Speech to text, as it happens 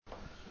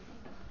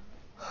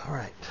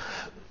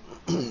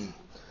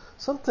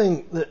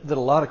Something that a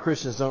lot of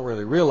Christians don't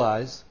really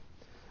realize,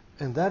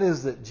 and that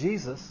is that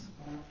Jesus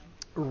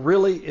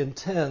really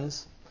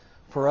intends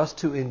for us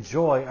to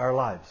enjoy our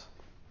lives.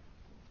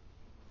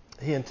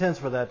 He intends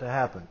for that to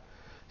happen.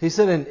 He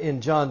said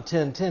in John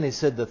 10:10, he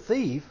said, "The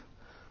thief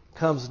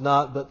comes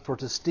not but for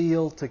to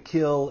steal, to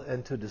kill,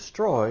 and to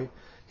destroy."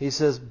 He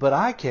says, "But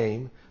I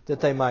came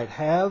that they might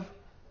have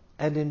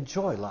and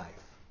enjoy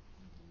life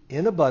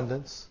in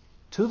abundance,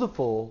 to the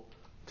full,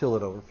 till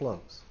it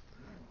overflows."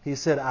 He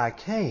said, "I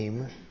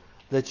came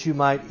that you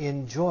might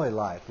enjoy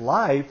life."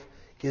 Life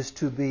is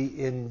to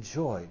be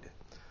enjoyed.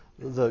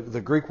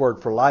 The Greek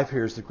word for life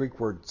here is the Greek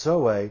word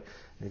zoe.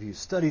 If you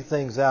study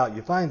things out,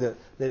 you find that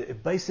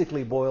it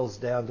basically boils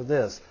down to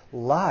this.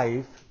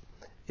 Life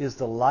is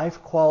the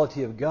life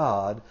quality of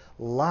God.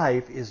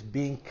 Life is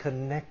being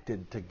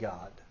connected to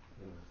God.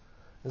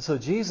 And so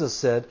Jesus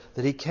said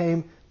that He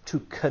came to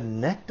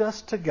connect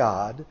us to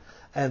God,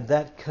 and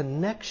that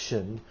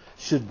connection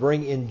should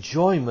bring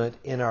enjoyment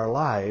in our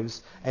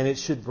lives, and it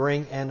should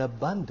bring an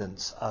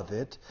abundance of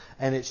it,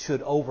 and it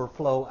should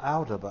overflow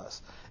out of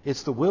us.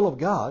 It's the will of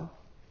God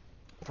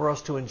for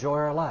us to enjoy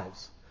our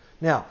lives.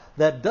 Now,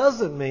 that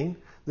doesn't mean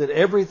that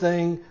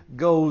everything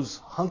goes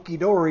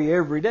hunky-dory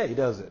every day,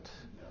 does it?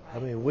 I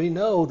mean, we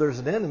know there's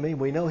an enemy.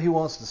 We know he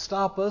wants to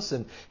stop us,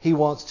 and he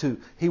wants to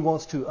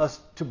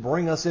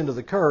bring us into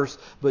the curse.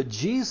 But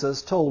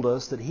Jesus told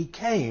us that He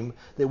came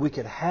that we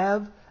could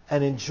have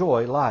and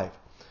enjoy life.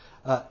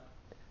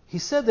 He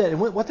said that, and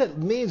what that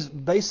means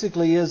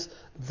basically is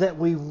that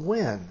we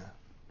win.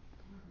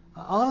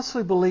 I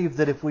honestly believe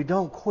that if we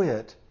don't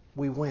quit,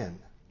 we win.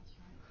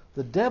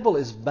 The devil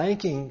is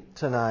banking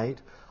tonight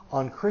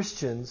on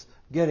Christians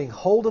getting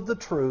hold of the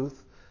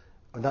truth.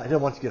 He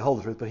doesn't want you to get hold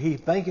of the truth, but he's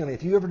banking on,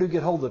 if you ever do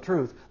get hold of the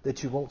truth,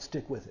 that you won't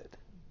stick with it.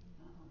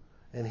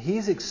 And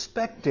he's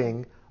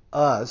expecting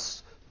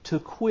us to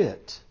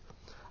quit.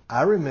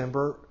 I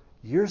remember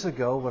years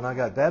ago when I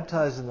got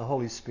baptized in the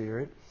Holy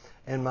Spirit,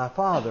 and my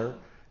father,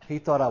 he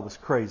thought I was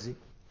crazy.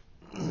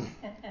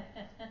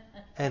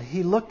 And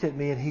he looked at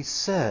me and he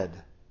said,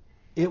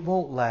 "It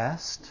won't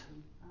last.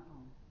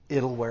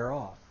 It'll wear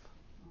off."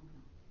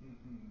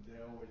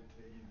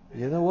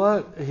 You know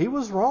what? He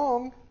was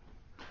wrong.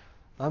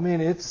 I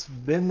mean, it's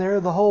been there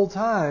the whole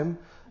time,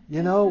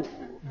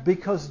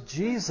 because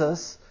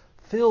Jesus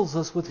fills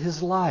us with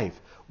His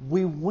life.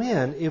 We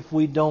win if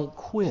we don't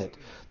quit.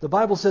 The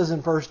Bible says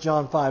in 1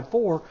 John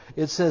 5:4,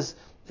 it says,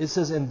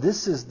 "And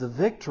this is the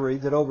victory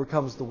that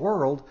overcomes the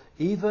world,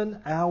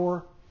 even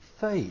our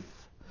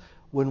faith."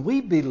 When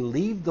we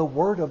believe the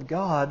Word of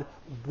God,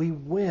 we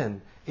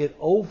win. It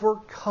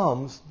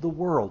overcomes the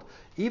world.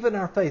 Even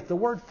our faith. The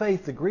word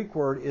faith, the Greek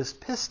word, is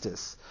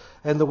pistis.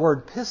 And the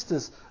word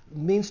pistis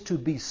means to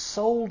be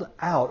sold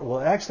out. Well,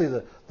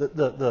 actually,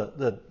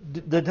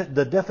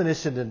 the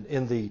definition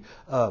in the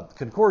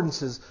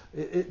concordances,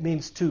 it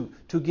means to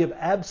give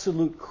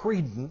absolute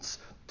credence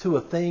to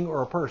a thing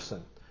or a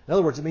person. In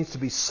other words, it means to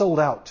be sold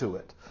out to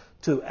it.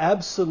 To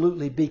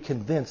absolutely be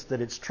convinced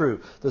that it's true.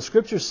 The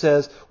Scripture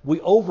says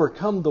we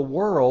overcome the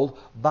world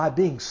by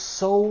being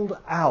sold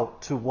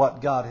out to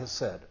what God has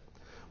said.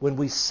 When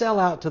we sell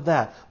out to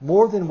that,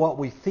 more than what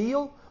we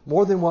feel,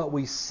 more than what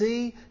we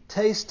see,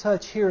 taste,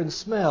 touch, hear, and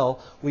smell,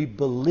 we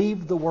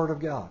believe the Word of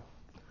God.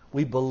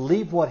 We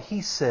believe what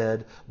He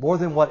said more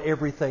than what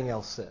everything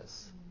else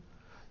says.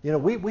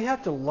 We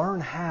have to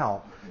learn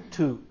how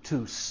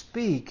to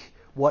speak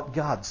what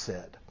God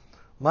said.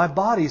 My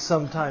body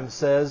sometimes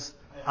says,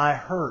 "I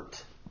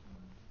hurt."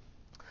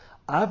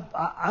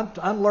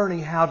 I'm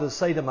learning how to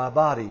say to my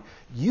body,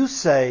 "You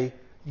say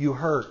you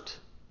hurt."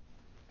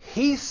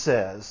 He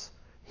says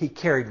He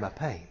carried my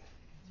pain.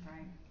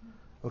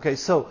 Okay,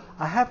 so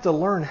I have to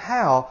learn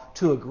how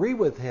to agree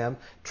with Him.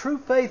 True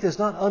faith is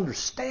not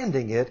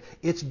understanding it,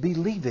 it's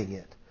believing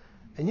it.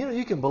 And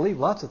you can believe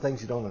lots of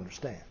things you don't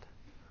understand.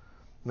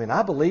 I mean,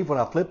 I believe when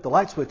I flip the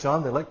light switch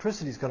on, the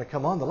electricity is going to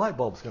come on, the light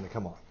bulb is going to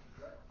come on.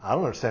 I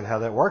don't understand how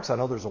that works. I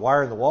know there's a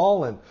wire in the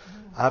wall, and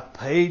I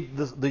paid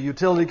the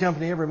utility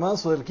company every month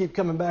so it'll keep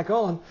coming back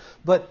on.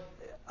 But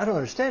I don't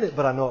understand it,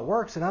 but I know it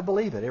works, and I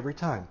believe it every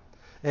time.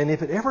 And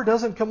if it ever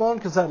doesn't come on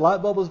because that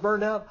light bulb was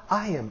burned out,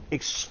 I am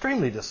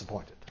extremely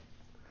disappointed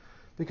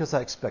because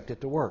I expect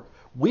it to work.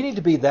 We need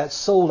to be that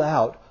sold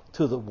out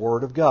to the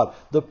Word of God.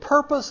 The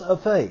purpose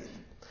of faith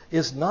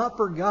is not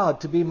for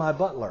God to be my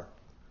butler.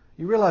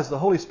 You realize the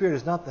Holy Spirit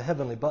is not the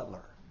heavenly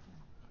butler.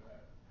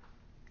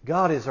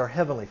 God is our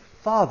Heavenly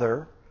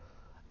Father,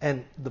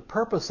 and the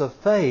purpose of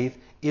faith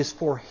is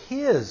for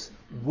His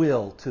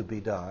will to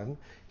be done,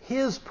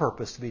 His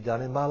purpose to be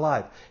done in my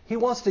life. He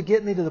wants to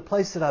get me to the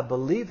place that I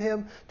believe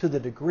Him to the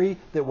degree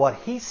that what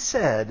He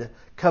said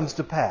comes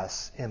to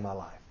pass in my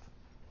life.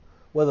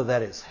 Whether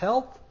that is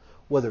health,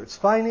 whether it's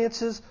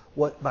finances,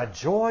 my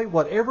joy,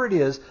 whatever it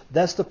is,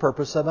 that's the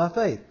purpose of my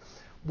faith.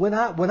 When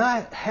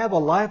I have a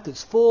life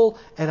that's full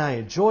and I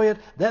enjoy it,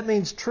 that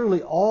means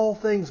truly all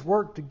things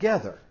work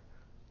together.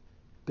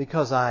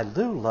 Because I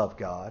do love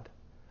God,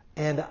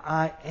 and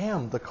I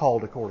am the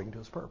called according to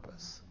His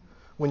purpose.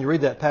 When you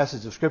read that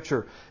passage of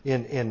Scripture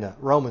in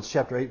Romans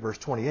chapter 8, verse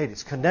 28,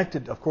 it's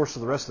connected, of course, to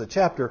the rest of the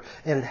chapter,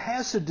 and it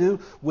has to do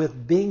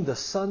with being the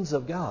sons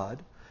of God.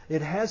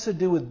 It has to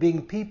do with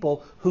being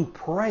people who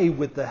pray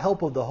with the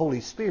help of the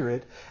Holy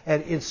Spirit.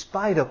 And in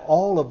spite of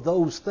all of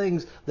those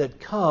things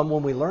that come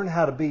when we learn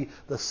how to be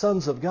the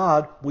sons of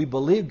God, we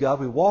believe God,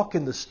 we walk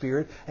in the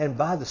Spirit, and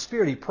by the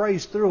Spirit He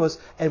prays through us.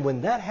 And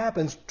when that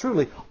happens,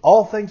 truly,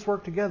 all things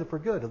work together for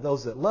good of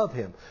those that love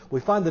Him. We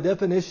find the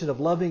definition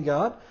of loving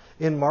God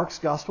in Mark's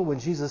Gospel when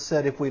Jesus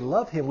said, if we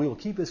love Him, we will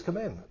keep His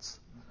commandments.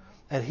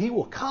 And He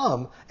will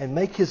come and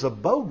make His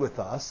abode with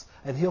us,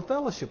 and He'll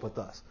fellowship with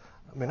us.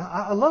 I mean,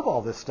 I love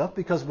all this stuff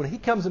because when He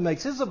comes and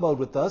makes His abode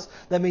with us,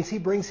 that means He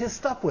brings His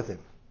stuff with Him.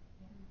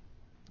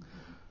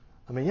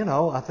 I mean,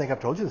 I think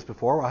I've told you this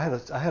before. I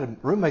had a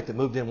roommate that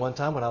moved in one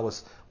time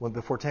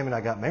before Tammy and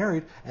I got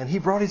married, and he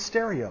brought his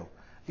stereo.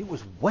 It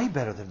was way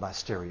better than my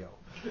stereo.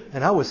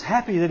 And I was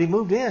happy that he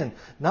moved in,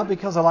 not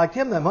because I liked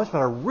him that much, but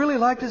I really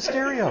liked his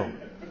stereo.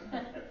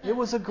 It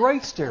was a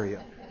great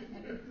stereo.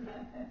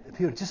 If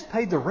he had just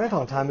paid the rent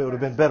on time, it would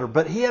have been better.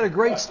 But he had a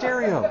great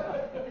stereo.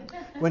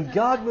 When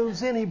God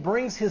moves in, He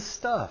brings His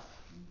stuff.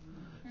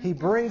 He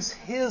brings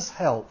His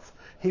health.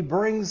 He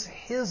brings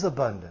His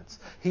abundance.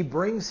 He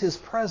brings His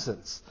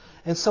presence.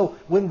 And so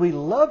when we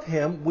love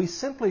Him, we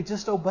simply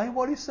just obey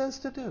what He says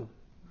to do.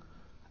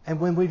 And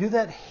when we do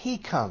that, He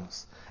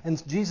comes.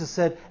 And Jesus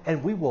said,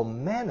 and we will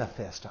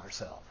manifest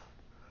ourselves.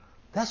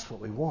 That's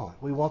what we want.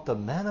 We want the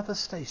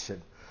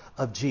manifestation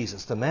of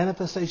Jesus, the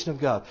manifestation of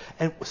God.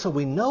 And so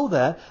we know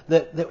that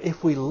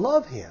if we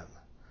love Him,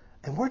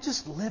 and we're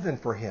just living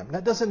for Him.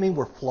 That doesn't mean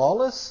we're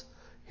flawless.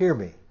 Hear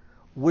me.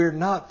 We're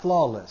not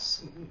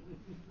flawless.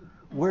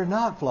 We're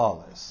not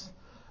flawless.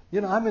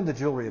 I'm in the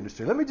jewelry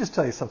industry. Let me just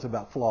tell you something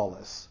about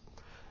flawless.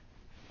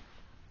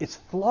 It's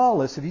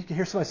flawless. If you can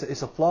hear somebody say,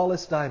 it's a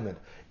flawless diamond.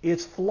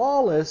 It's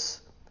flawless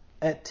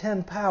at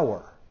 10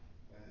 power.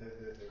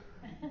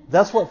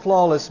 That's what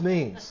flawless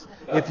means.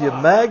 If you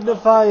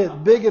magnify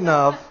it big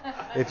enough,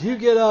 if you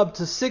get up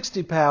to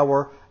 60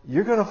 power,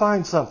 you're going to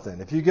find something.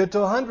 If you get to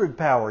 100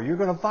 power, you're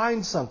going to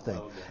find something.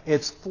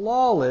 It's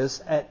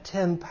flawless at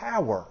 10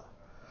 power.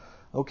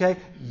 Okay?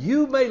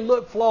 You may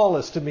look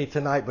flawless to me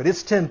tonight, but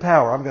it's 10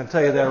 power. I'm going to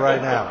tell you that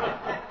right now.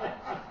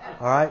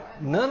 All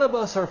right? None of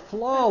us are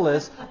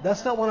flawless.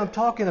 That's not what I'm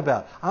talking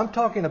about. I'm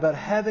talking about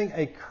having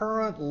a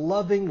current,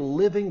 loving,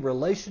 living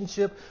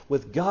relationship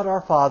with God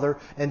our Father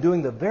and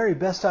doing the very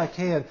best I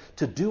can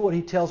to do what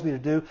He tells me to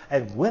do.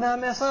 And when I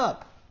mess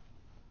up,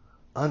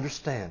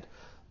 understand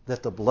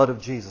that the blood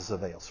of Jesus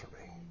avails for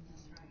me.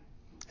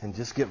 And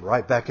just get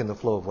right back in the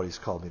flow of what He's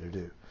called me to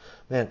do.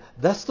 Man,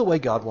 that's the way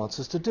God wants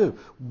us to do.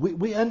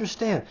 We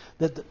understand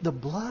that the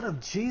blood of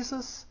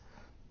Jesus,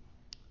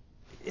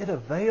 it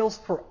avails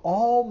for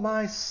all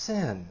my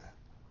sin.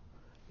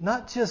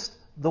 Not just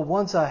the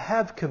ones I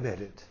have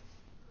committed,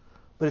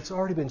 but it's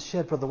already been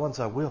shed for the ones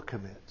I will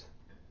commit.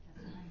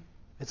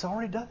 It's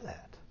already done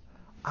that.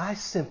 I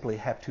simply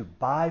have to,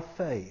 by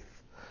faith,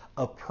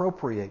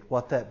 appropriate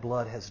what that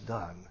blood has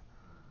done.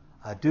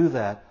 I do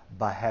that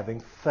by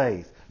having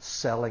faith,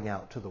 selling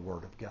out to the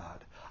Word of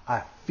God.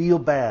 I feel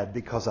bad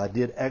because I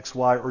did X,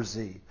 Y, or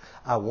Z.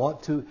 I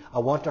want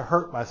to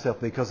hurt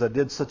myself because I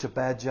did such a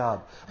bad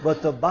job.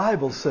 But the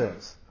Bible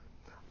says,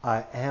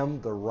 I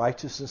am the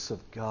righteousness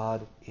of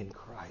God in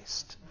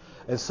Christ.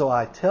 And so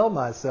I tell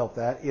myself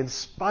that in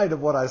spite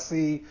of what I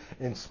see,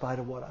 in spite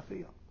of what I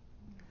feel.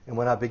 And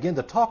when I begin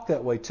to talk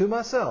that way to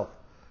myself,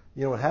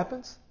 you know what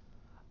happens?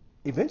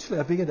 Eventually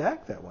I begin to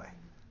act that way.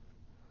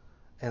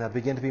 And I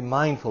begin to be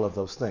mindful of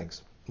those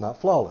things.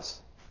 Not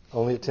flawless.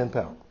 Only at 10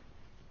 power.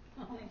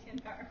 Only 10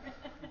 power.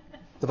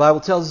 The Bible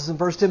tells us in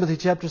 1 Timothy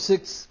chapter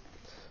 6,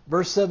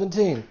 verse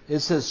 17, it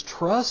says,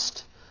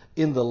 trust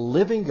in the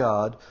living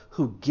God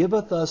who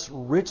giveth us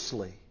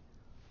richly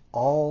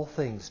all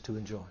things to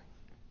enjoy.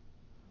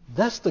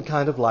 That's the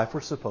kind of life we're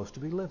supposed to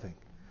be living.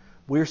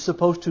 We're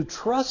supposed to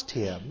trust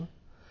Him.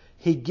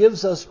 He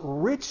gives us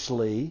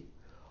richly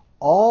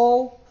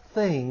all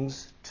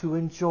things to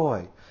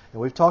enjoy. And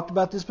we've talked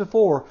about this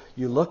before.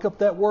 You look up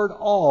that word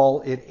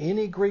all in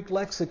any Greek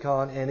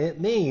lexicon and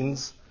it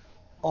means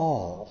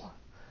all.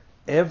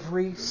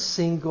 Every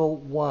single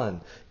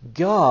one.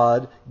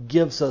 God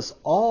gives us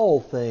all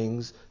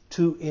things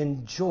to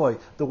enjoy.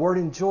 The word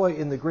enjoy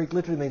in the Greek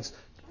literally means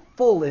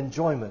full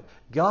enjoyment.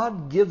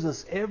 God gives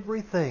us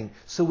everything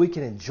so we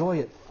can enjoy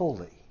it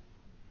fully.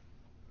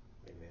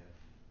 Amen.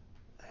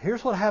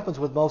 Here's what happens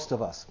with most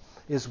of us,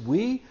 is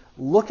we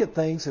look at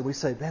things and we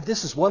say, man,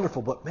 this is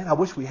wonderful, but man, I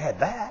wish we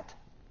had that.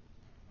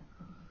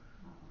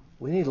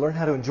 We need to learn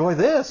how to enjoy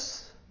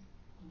this.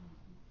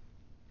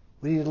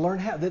 We need to learn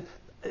how that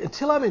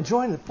until I'm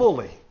enjoying it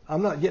fully,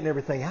 I'm not getting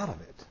everything out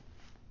of it.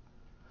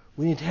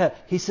 We need to have,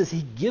 He says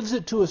He gives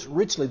it to us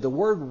richly. The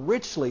word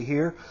richly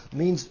here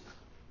means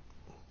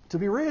to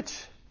be rich,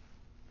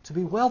 to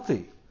be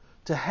wealthy,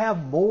 to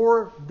have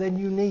more than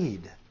you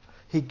need.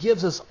 He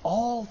gives us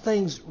all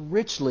things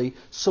richly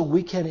so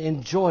we can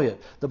enjoy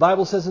it. The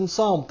Bible says in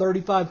Psalm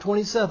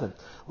 35:27,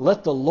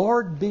 let the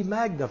Lord be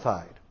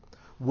magnified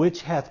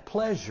which hath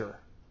pleasure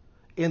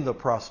in the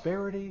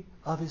prosperity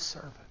of His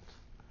servant.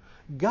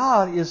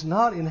 God is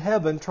not in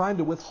heaven trying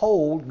to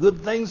withhold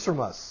good things from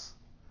us.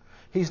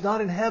 He's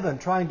not in heaven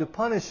trying to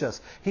punish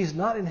us. He's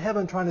not in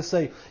heaven trying to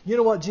say, you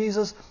know what,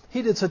 Jesus,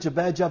 He did such a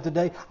bad job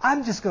today.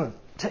 I'm just going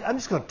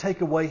to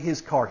take away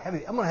His car.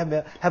 I'm going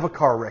to have a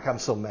car wreck. I'm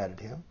so mad at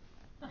Him.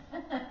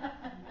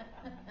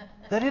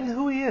 That isn't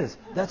who He is.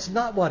 That's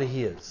not what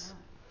He is.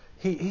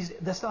 He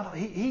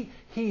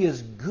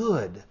is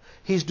good.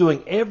 He's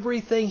doing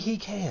everything He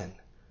can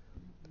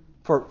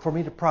for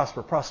me to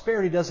prosper.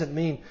 Prosperity doesn't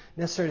mean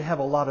necessarily to have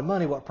a lot of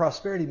money. What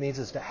prosperity means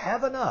is to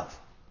have enough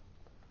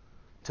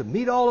to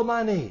meet all of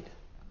my need,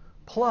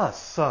 plus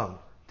some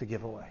to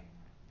give away.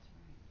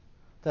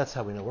 That's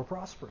how we know we're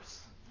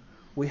prosperous.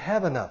 We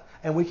have enough,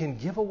 and we can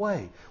give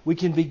away. We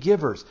can be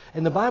givers.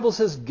 And the Bible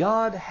says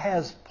God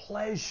has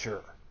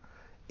pleasure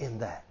in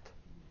that.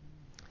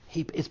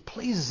 It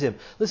pleases Him.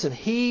 Listen,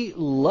 He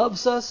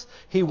loves us.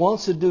 He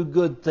wants to do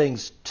good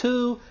things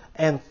to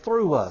and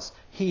through us.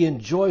 He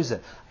enjoys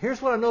it.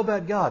 Here's what I know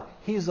about God.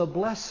 He's a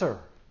blesser,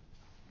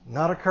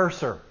 not a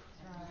curser.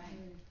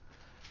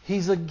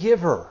 He's a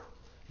giver,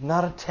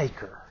 not a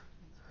taker.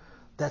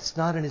 That's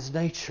not in His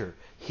nature.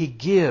 He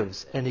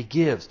gives and He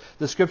gives.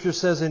 The Scripture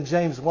says in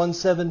James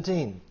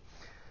 1:17,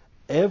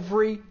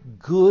 every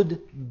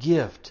good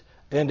gift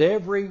and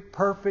every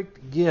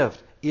perfect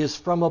gift is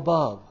from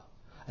above,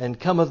 and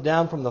cometh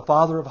down from the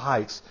Father of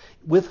heights,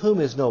 with whom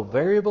is no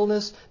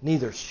variableness,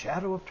 neither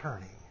shadow of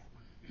turning.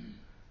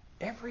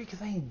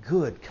 Everything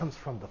good comes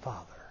from the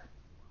Father.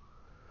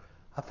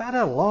 I found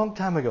out a long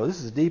time ago,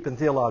 this is deep and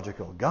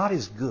theological, God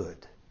is good,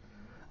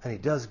 and He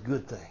does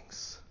good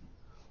things.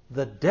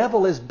 The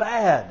devil is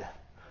bad,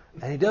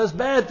 and he does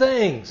bad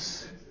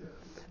things.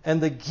 And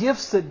the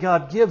gifts that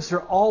God gives are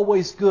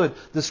always good.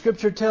 The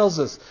Scripture tells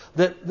us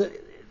that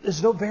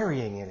there's no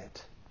varying in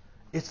it.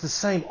 It's the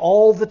same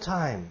all the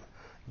time.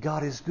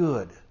 God is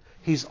good.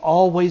 He's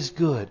always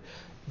good.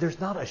 There's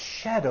not a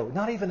shadow,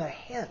 not even a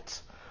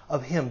hint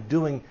of Him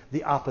doing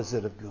the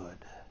opposite of good.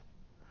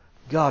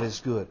 God is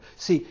good.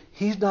 See,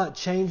 He's not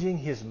changing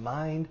His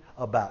mind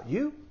about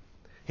you.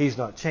 He's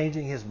not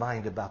changing His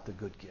mind about the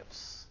good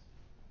gifts.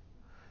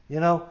 You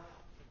know,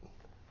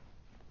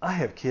 I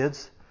have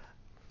kids.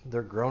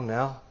 They're grown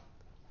now.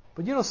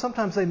 But you know,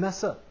 sometimes they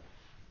mess up.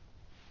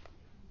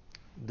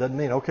 Doesn't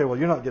mean, okay, well,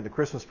 you're not getting a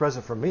Christmas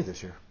present from me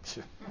this year.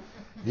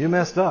 You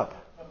messed up.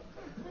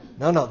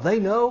 No, they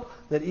know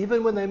that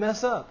even when they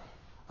mess up,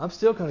 I'm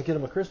still going to get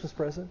them a Christmas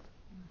present.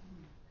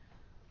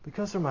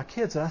 Because they're my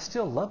kids and I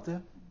still love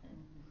them.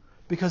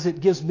 Because it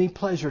gives me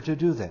pleasure to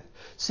do that.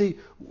 See,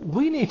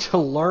 we need to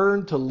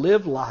learn to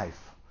live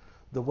life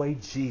the way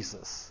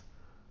Jesus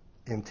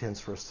intends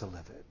for us to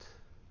live it.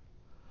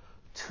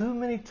 Too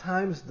many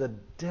times the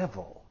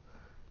devil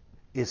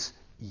is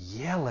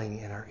yelling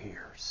in our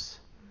ears,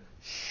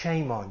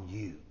 shame on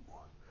you.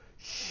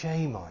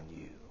 Shame on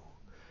you.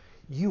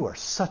 You are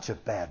such a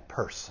bad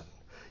person.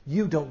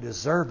 You don't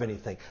deserve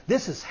anything.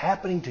 This is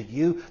happening to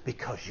you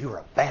because you're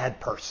a bad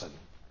person.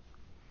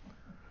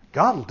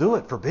 God will do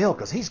it for Bill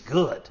because he's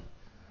good.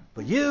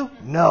 But you,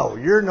 no,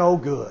 you're no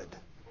good.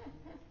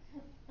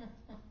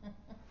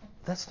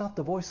 That's not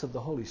the voice of the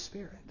Holy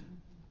Spirit.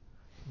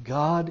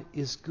 God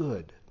is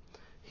good.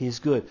 He's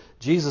good.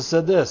 Jesus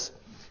said this.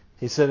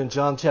 He said in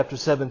John chapter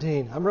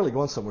 17, I'm really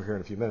going somewhere here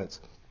in a few minutes.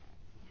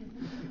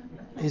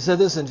 He said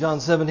this in John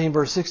 17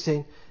 verse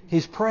 16.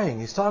 He's praying.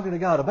 He's talking to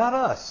God about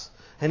us.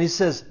 And He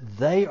says,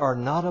 they are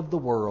not of the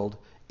world,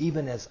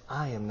 even as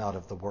I am not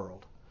of the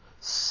world.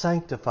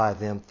 Sanctify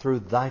them through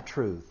Thy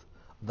truth.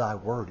 Thy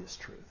word is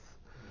truth.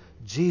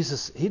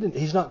 Jesus,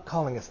 He's not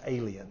calling us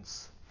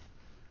aliens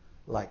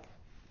like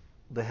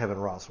they have in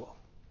Roswell.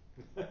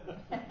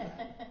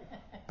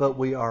 But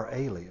we are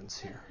aliens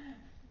here.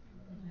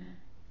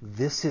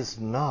 This is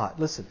not,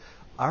 listen,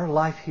 our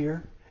life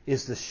here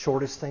is the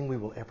shortest thing we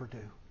will ever do.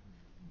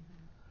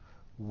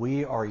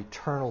 We are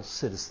eternal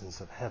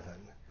citizens of heaven.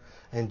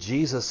 And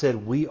Jesus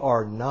said we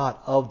are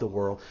not of the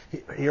world.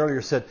 He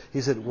earlier said,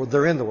 well,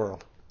 they're in the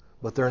world,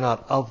 but they're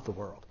not of the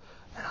world.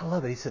 And I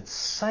love it. He said,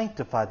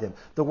 sanctify them.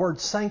 The word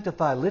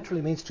sanctify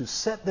literally means to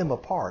set them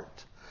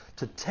apart,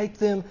 to take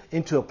them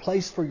into a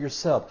place for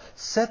yourself.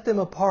 Set them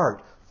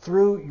apart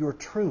through your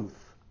truth.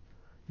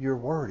 Your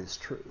word is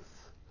truth.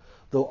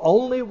 The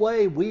only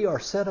way we are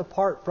set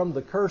apart from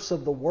the curse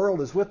of the world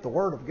is with the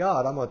Word of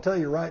God. I'm going to tell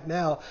you right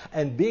now,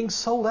 and being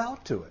sold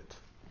out to it.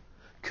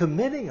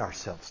 Committing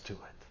ourselves to it.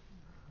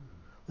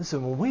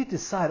 Listen, when we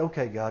decide,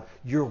 okay, God,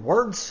 your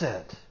Word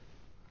said.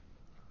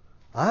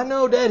 I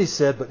know Daddy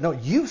said, but no,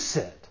 you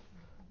said.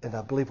 And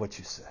I believe what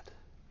you said.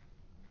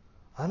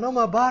 I know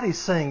my body's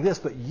saying this,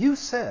 but you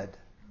said.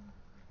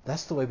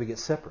 That's the way we get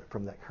separate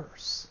from that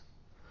curse.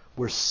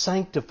 We're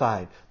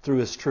sanctified through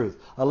His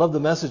truth. I love the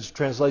Message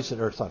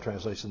translation, or it's not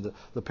translation,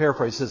 the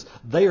paraphrase says,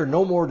 they are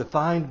no more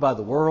defined by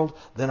the world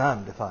than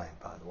I'm defined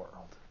by the world.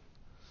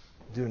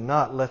 Do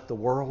not let the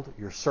world,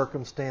 your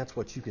circumstance,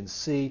 what you can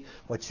see,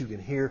 what you can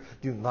hear,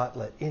 do not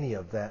let any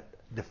of that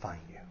define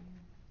you.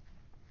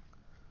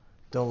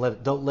 Don't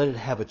let it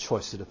have a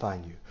choice to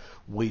define you.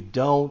 We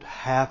don't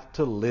have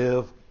to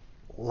live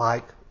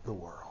like the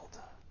world.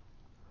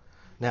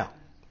 Now,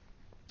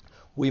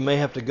 we may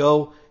have to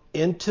go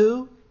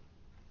into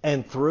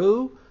and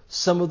through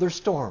some of their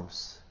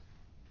storms,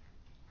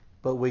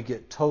 but we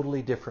get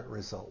totally different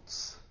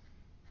results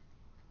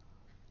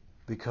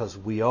because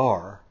we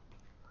are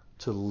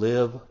to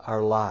live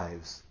our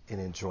lives in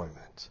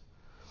enjoyment.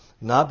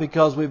 Not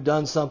because we've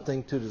done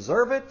something to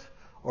deserve it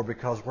or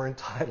because we're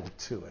entitled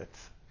to it.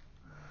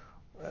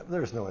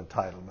 There's no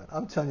entitlement.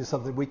 I'm telling you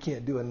something, we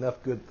can't do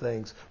enough good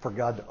things for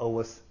God to owe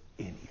us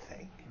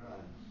anything.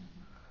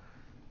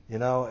 You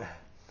know,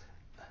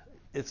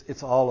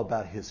 it's all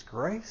about His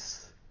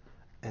grace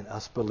and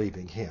us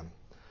believing Him.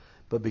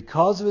 But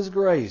because of His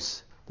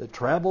grace that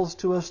travels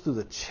to us through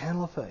the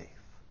channel of faith,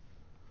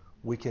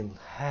 we can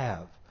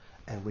have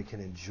and we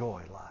can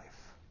enjoy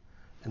life.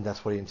 And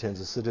that's what He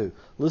intends us to do.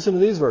 Listen to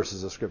these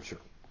verses of Scripture.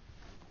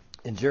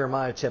 In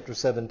Jeremiah chapter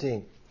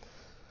 17,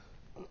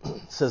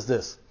 it says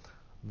this,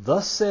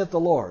 Thus saith the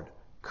Lord,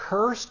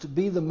 Cursed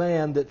be the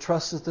man that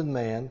trusteth in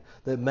man,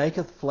 that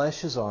maketh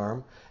flesh his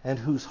arm, and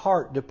whose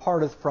heart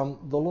departeth from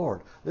the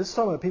Lord. This is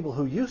talking about people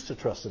who used to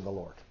trust in the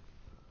Lord.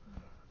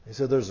 He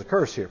said there's a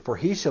curse here. For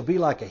he shall be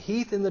like a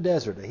heath in the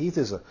desert. A heath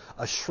is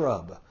a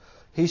shrub.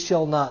 He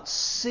shall not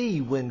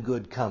see when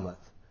good cometh.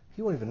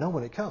 He won't even know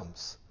when it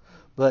comes.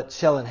 But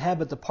shall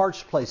inhabit the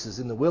parched places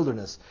in the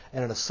wilderness,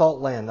 and in a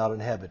salt land not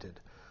inhabited.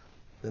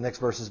 The next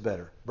verse is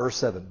better. Verse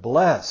 7.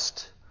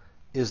 Blessed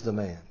is the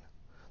man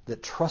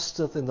that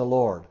trusteth in the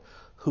Lord,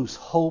 whose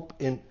hope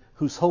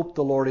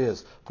the Lord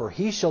is. For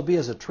he shall be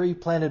as a tree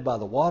planted by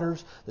the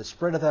waters, that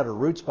spreadeth out her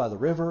roots by the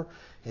river,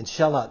 and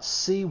shall not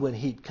see when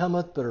heat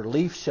cometh, but her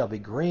leaf shall be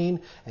green,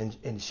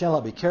 and shall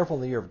not be careful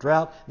in the year of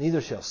drought,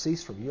 neither shall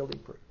cease from yielding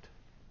fruit.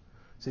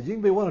 He said, you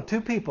can be one of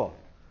two people.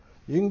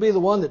 You can be the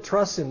one that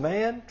trusts in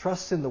man,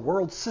 trusts in the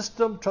world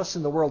system, trusts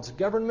in the world's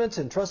governments,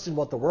 and trusts in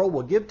what the world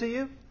will give to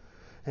you.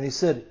 And he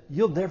said,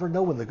 you'll never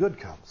know when the good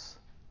comes.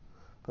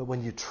 But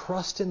when you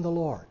trust in the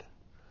Lord,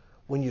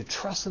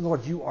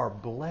 you are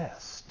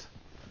blessed.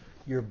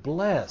 You're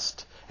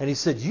blessed. And he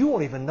said, you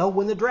won't even know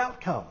when the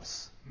drought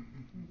comes.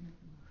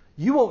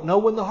 You won't know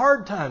when the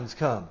hard times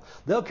come.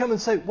 They'll come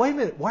and say, wait a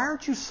minute, why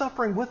aren't you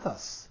suffering with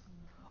us?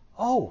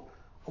 Oh,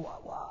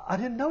 I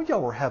didn't know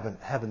y'all were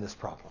having this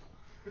problem.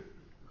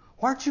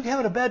 Why aren't you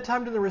having a bad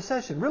time during the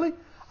recession? Really?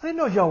 I didn't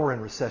know y'all were in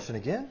recession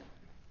again.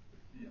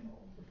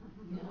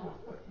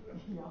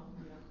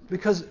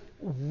 Because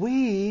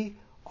we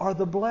are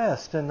the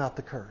blessed and not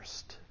the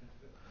cursed.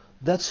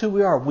 That's who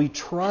we are. We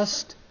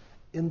trust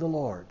in the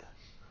Lord.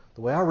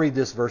 The way I read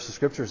this verse of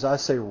Scripture is I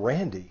say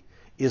Randy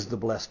is the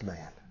blessed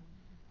man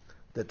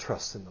that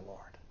trusts in the Lord.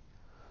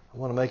 I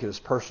want to make it as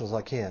personal as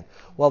I can.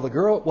 While the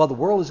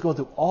world is going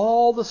through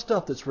all the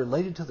stuff that's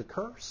related to the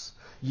curse,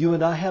 you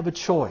and I have a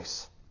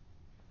choice.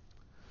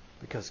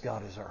 Because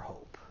God is our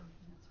hope.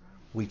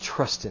 We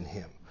trust in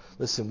Him.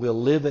 Listen,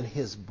 we'll live in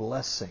His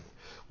blessing,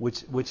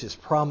 which is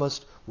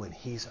promised when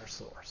He's our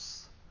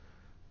source.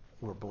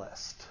 We're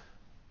blessed.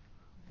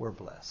 We're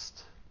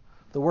blessed.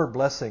 The word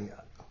blessing,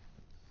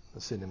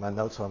 let's see in my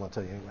notes, so I'm going to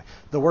tell you anyway.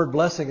 The word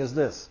blessing is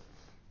this.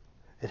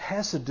 It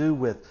has to do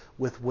with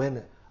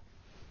when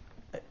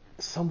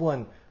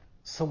someone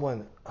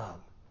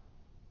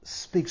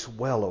speaks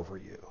well over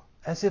you,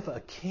 as if a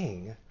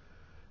king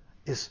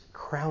is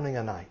crowning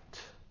a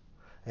knight.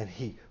 And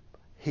he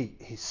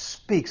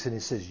speaks and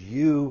he says,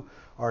 you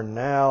are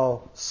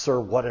now, sir,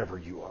 whatever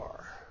you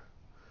are.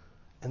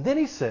 And then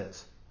he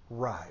says,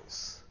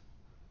 rise.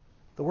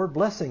 The word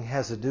blessing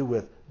has to do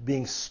with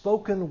being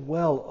spoken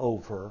well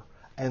over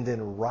and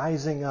then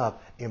rising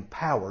up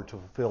empowered to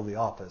fulfill the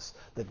office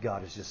that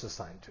God has just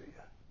assigned to you.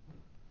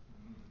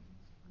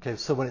 Okay,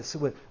 so when I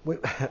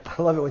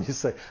love it when you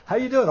say, how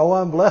you doing? Oh,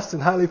 I'm blessed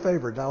and highly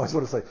favored. And I always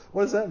want to say,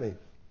 what does that mean?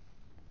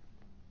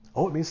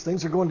 Oh, it means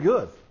things are going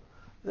good.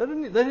 That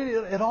isn't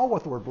at all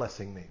what the word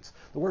blessing means.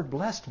 The word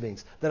blessed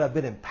means that I've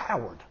been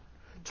empowered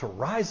to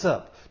rise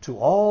up to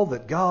all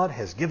that God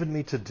has given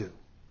me to do.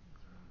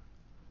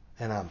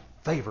 And I'm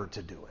favored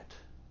to do it.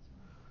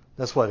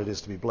 That's what it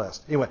is to be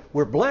blessed. Anyway,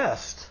 we're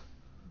blessed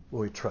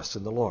when we trust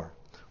in the Lord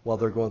while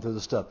they're going through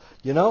the stuff.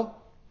 You know,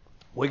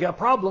 we got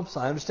problems.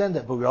 I understand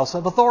that. But we also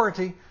have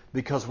authority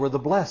because we're the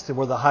blessed and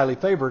we're the highly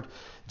favored.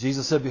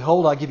 Jesus said,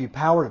 behold, I give you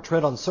power to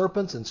tread on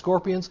serpents and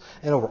scorpions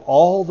and over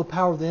all the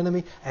power of the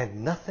enemy,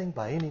 and nothing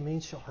by any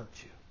means shall hurt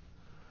you.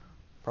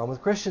 The problem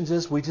with Christians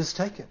is we just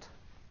take it.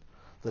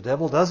 The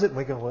devil does it and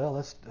we go, well,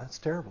 that's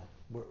terrible.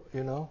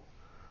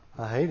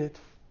 I hate it.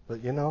 But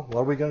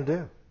what are we going to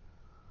do?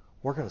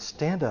 We're going to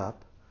stand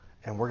up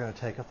and we're going to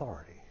take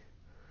authority.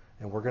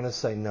 And we're going to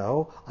say,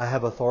 no, I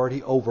have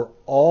authority over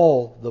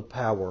all the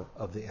power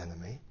of the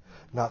enemy.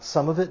 Not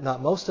some of it,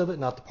 not most of it,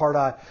 not the part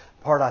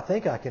I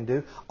think I can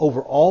do.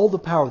 Over all the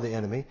power of the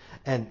enemy,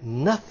 and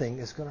nothing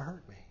is going to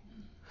hurt me.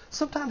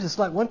 Sometimes it's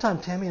like one time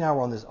Tammy and I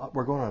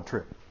we're going on a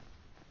trip.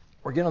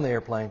 We're getting on the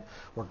airplane.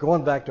 We're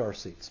going back to our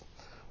seats.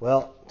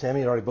 Well,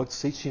 Tammy had already booked the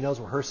seat. She knows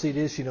where her seat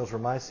is. She knows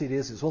where my seat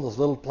is. It's one of those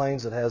little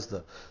planes that has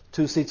the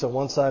 2 seats on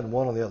one side and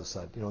one on the other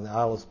side. And the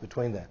aisle is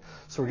between that.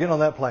 So we're getting on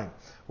that plane.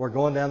 We're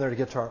going down there to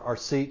get to our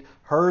seat.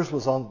 Hers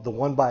was on the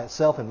one by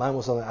itself, and mine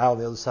was on the aisle on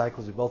the other side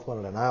because we both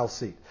wanted an aisle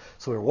seat.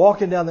 So we're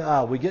walking down the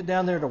aisle. We get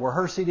down there to where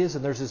her seat is,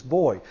 and there's this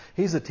boy.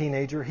 He's a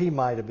teenager. He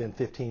might have been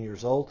 15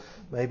 years old.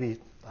 Maybe,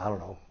 I don't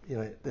know.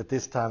 At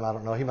this time, I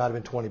don't know. He might have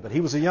been 20, but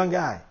he was a young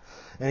guy.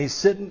 And he's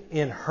sitting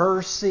in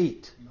her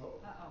seat.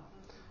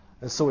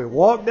 And so we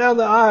walk down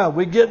the aisle.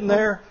 We get in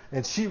there,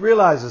 and she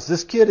realizes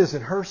this kid is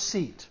in her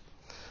seat.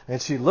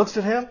 And she looks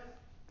at him,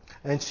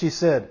 and she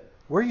said,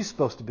 "Where are you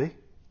supposed to be?"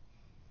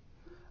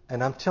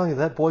 And I'm telling you,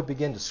 that boy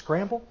began to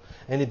scramble,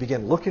 and he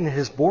began looking at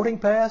his boarding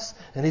pass,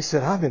 and he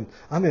said,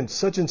 I'm in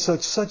such and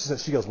such, such and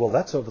such. She goes, "Well,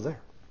 that's over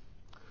there."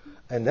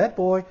 And that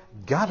boy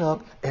got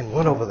up and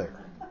went over there.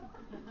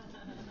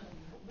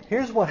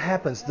 Here's what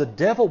happens. The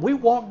devil, we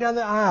walk down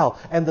the aisle,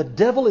 and the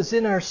devil is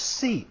in our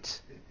seat.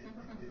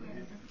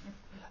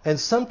 And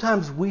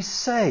sometimes we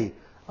say,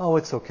 "Oh,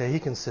 it's okay, he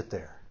can sit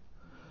there."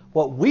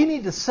 What we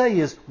need to say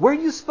is, "Where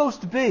are you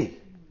supposed to be?"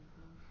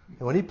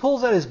 And when he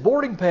pulls out his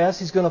boarding pass,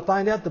 he's going to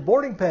find out the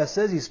boarding pass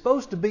says he's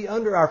supposed to be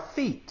under our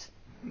feet.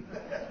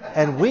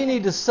 And we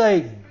need to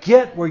say,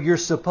 "Get where you're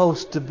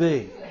supposed to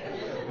be."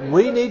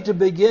 We need to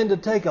begin to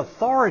take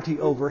authority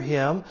over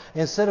him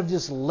instead of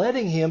just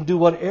letting him do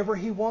whatever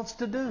he wants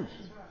to do.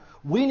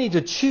 We need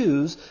to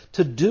choose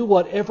to do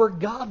whatever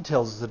God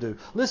tells us to do.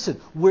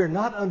 Listen, we're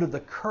not under the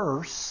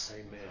curse.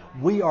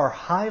 We are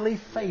highly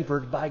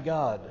favored by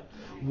God.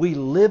 We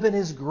live in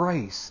His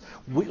grace.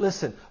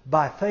 Listen,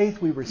 by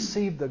faith we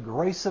receive the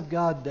grace of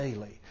God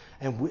daily.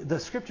 And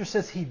the Scripture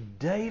says He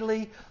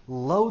daily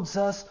loads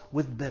us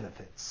with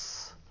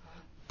benefits.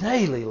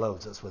 Daily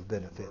loads us with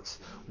benefits.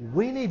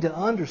 We need to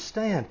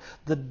understand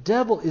the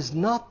devil is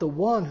not the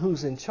one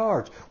who's in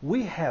charge.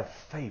 We have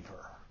favor.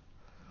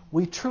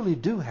 We truly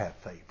do have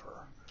favor.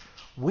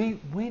 We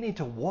need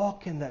to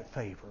walk in that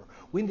favor.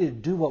 We need to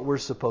do what we're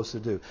supposed to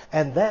do.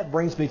 And that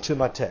brings me to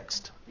my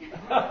text. To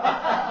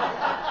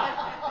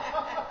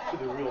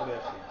the real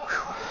message.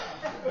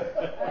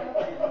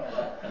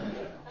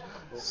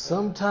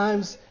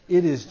 Sometimes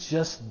it is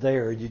just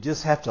there. You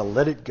just have to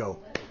let it go.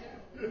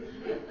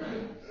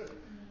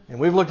 And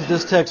we've looked at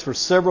this text for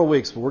several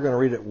weeks, but we're going to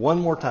read it one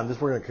more time.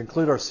 We're going to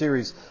conclude our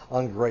series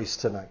on grace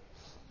tonight.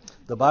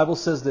 The Bible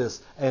says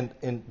this, and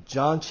in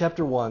John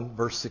chapter 1,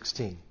 verse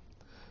 16,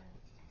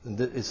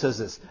 it says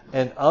this,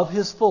 "And of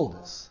His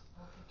fullness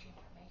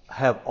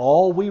have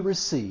all we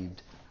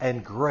received,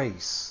 and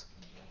grace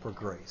for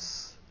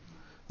grace."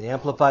 The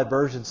Amplified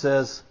Version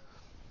says,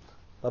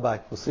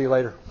 bye-bye, we'll see you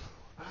later.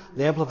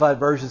 The Amplified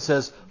Version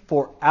says,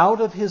 "For out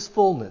of His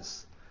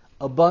fullness,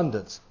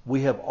 abundance,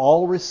 we have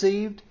all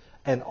received,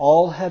 and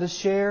all had a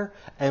share,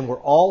 and were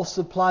all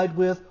supplied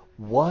with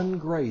one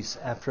grace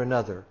after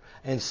another,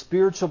 and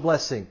spiritual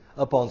blessing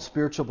upon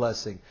spiritual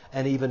blessing,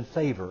 and even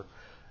favor,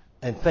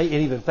 and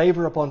even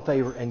favor upon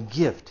favor, and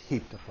gift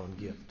heaped upon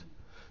gift."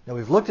 Now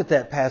we've looked at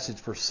that passage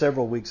for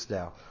several weeks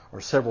now,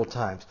 or several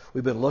times.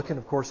 We've been looking,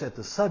 of course, at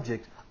the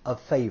subject of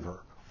favor,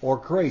 or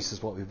grace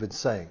is what we've been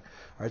saying.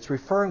 All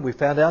right, we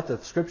found out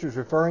that Scripture is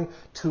referring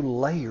to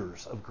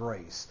layers of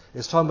grace.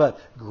 It's talking about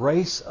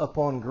grace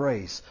upon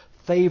grace,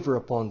 favor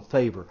upon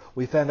favor.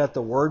 We found out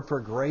the word for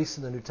grace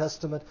in the New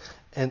Testament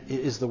and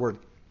is the word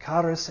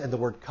charis, and the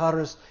word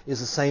charis is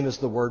the same as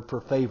the word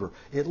for favor.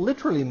 It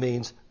literally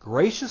means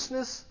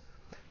graciousness,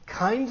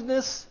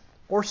 kindness,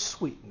 or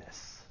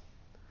sweetness.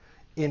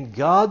 In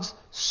God's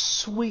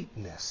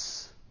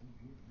sweetness,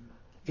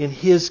 in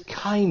His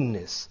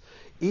kindness,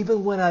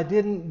 even when I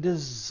didn't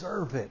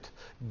deserve it,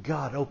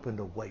 God opened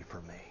a way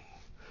for me.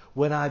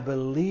 When I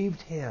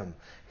believed Him,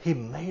 He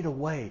made a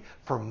way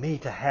for me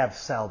to have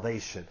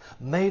salvation,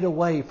 made a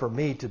way for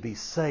me to be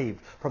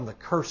saved from the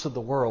curse of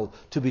the world,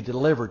 to be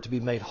delivered, to be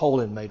made whole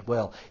and made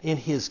well. In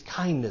His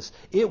kindness,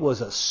 it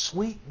was a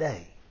sweet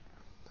day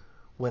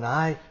when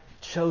I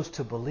chose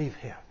to believe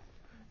Him,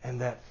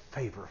 and that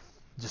favor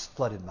just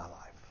flooded my life.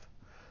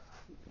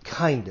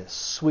 Kindness,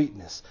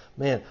 sweetness.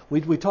 Man,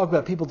 we talk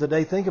about people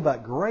today think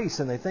about grace,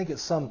 and they think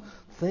it's some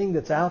thing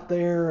that's out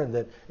there, and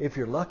that if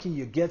you're lucky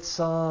you get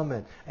some,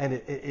 and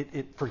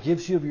it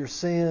forgives you of your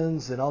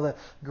sins and all that.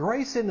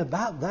 Grace isn't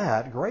about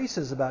that. Grace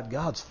is about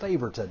God's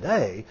favor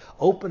today,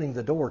 opening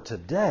the door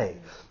today.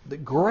 The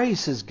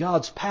grace is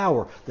God's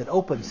power that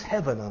opens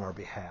heaven on our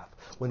behalf.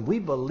 When we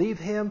believe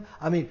Him,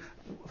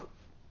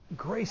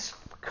 grace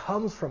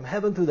comes from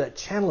heaven through that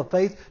channel of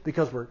faith,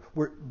 because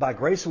we're by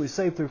grace are we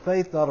saved through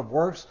faith, not of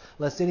works,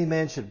 lest any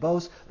man should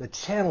boast. The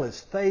channel is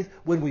faith.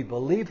 When we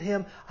believe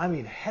Him,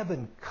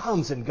 heaven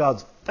comes and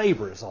God's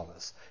favor is on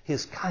us.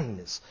 His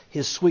kindness,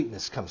 His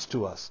sweetness comes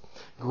to us.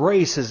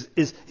 Grace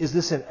is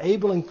this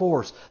enabling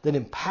force that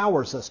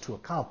empowers us to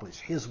accomplish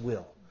His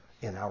will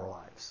in our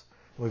lives.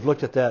 And we've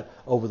looked at that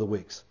over the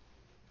weeks.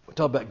 We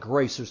talk about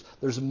grace.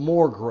 There's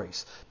more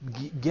grace.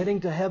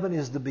 Getting to heaven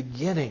is the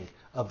beginning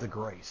of the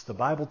grace. The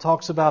Bible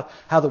talks about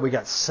how that we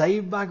got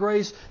saved by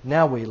grace.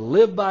 Now we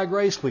live by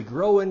grace. We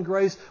grow in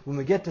grace. When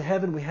we get to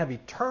heaven, we have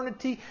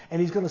eternity,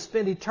 and He's going to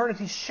spend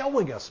eternity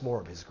showing us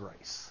more of His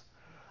grace.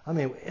 I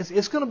mean,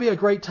 it's going to be a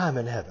great time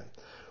in heaven.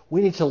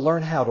 We need to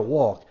learn how to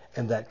walk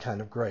in that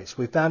kind of grace.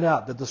 We found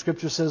out that the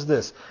Scripture says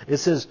this. It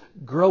says,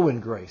 grow in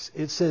grace.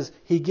 It says,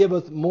 He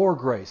giveth more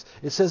grace.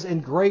 It says,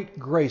 and great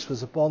grace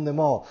was upon them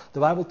all.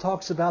 The Bible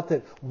talks about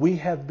that we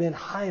have been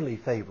highly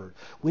favored.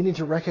 We need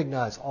to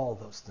recognize all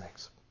those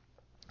things.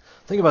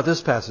 Think about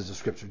this passage of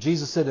Scripture.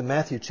 Jesus said in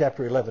Matthew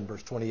chapter 11,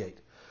 verse 28,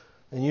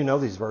 and you know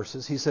these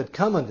verses. He said,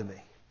 come unto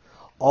me,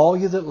 all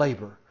you that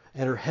labor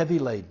and are heavy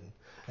laden,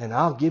 and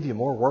I'll give you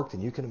more work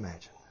than you can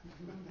imagine.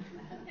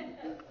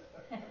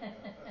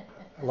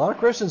 A lot of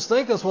Christians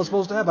think that's what's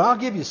supposed to happen. I'll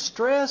give you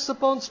stress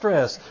upon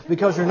stress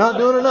because you're not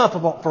doing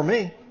enough for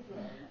me.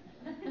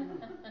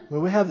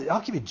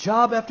 I'll give you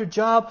job after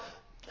job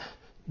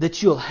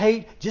that you'll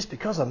hate just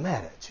because I'm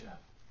mad at you.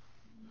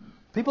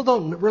 People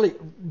don't really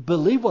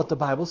believe what the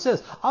Bible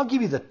says. I'll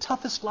give you the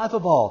toughest life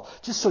of all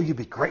just so you'll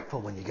be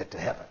grateful when you get to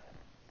heaven.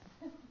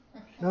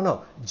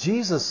 No.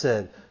 Jesus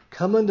said,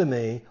 come unto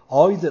me,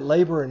 all you that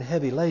labor and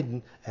heavy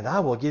laden, and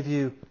I will give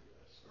you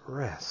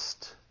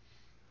rest.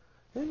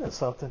 Isn't that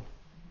something?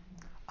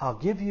 I'll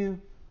give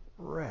you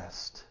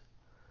rest.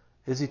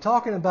 Is He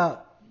talking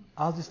about,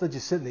 I'll just let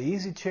you sit in the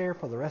easy chair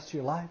for the rest of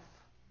your life?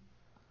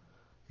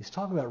 He's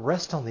talking about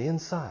rest on the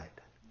inside.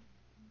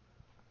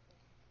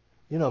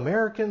 You know,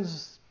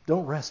 Americans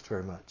don't rest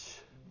very much.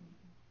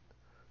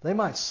 They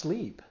might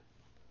sleep,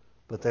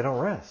 but they don't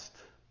rest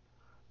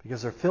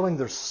because they're filling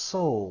their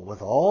soul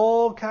with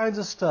all kinds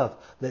of stuff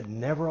that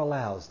never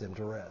allows them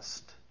to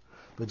rest.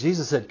 But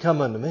Jesus said, come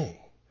unto me,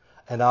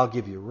 and I'll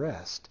give you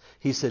rest.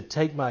 He said,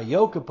 take my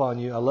yoke upon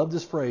you, I love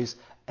this phrase,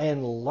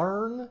 and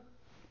learn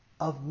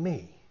of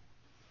me.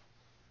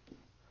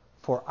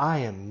 For I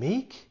am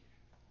meek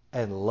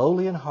and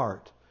lowly in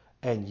heart,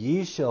 and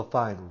ye shall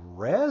find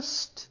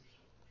rest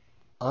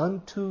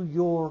unto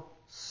your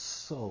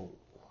soul.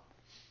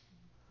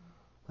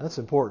 That's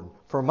important.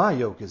 For my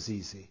yoke is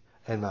easy,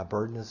 and my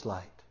burden is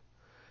light.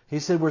 He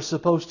said we're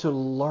supposed to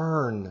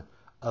learn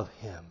of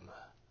Him.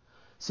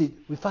 See,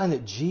 we find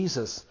that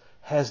Jesus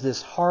has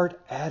this heart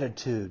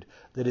attitude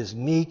that is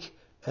meek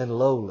and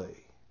lowly.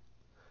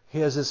 He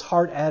has this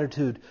heart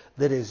attitude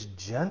that is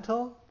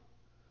gentle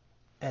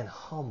and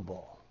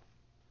humble.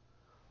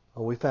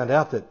 Well, we found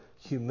out that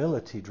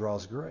humility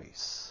draws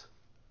grace.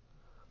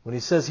 When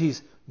He says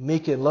He's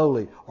meek and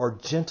lowly or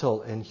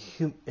gentle and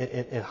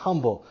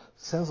humble,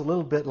 it sounds a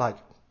little bit like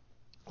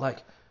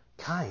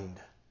kind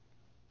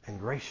and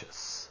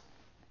gracious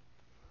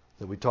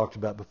that we talked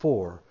about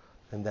before,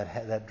 and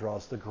that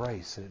draws the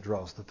grace and it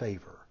draws the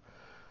favor.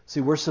 See,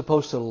 we're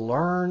supposed to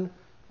learn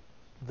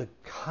the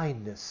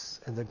kindness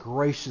and the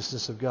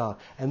graciousness of God.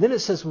 And then it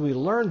says when we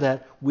learn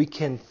that, we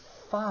can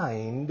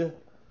find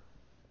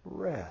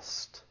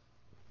rest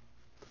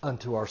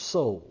unto our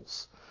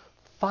souls.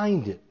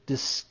 Find it,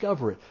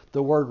 discover it.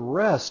 The word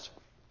rest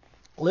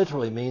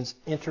literally means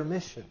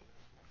intermission.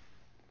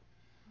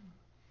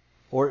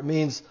 Or it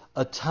means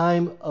a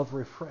time of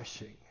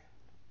refreshing.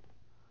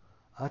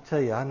 I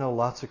tell you, I know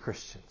lots of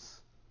Christians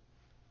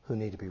who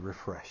need to be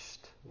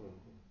refreshed.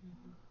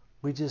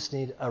 We just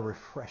need a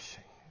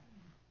refreshing.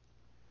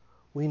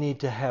 We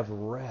need to have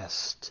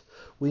rest.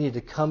 We need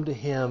to come to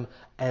Him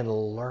and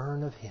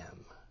learn of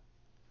Him.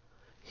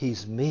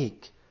 He's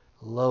meek,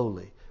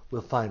 lowly.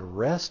 We'll find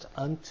rest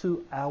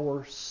unto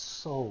our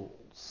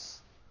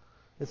souls.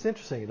 It's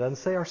interesting. It doesn't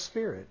say our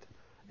spirit.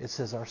 It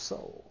says our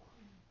soul.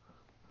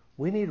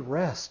 We need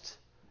rest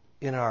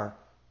in our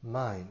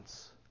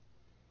minds,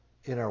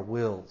 in our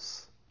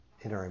wills,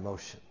 in our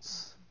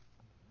emotions.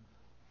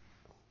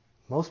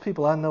 Most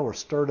people I know are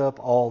stirred up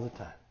all the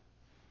time.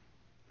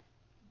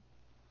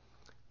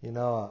 You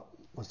know,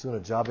 I was doing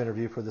a job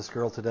interview for this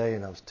girl today,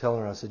 and I was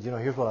telling her, I said,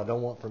 here's what I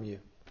don't want from you.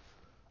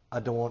 I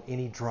don't want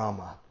any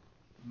drama.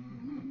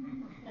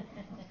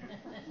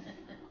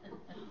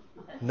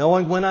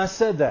 Knowing when I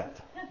said that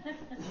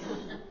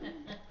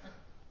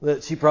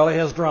she probably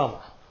has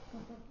drama.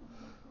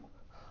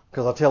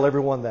 Because I'll tell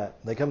everyone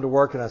that. They come to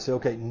work and I say,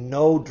 okay,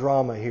 no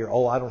drama here.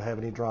 Oh, I don't have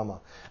any drama.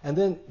 And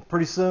then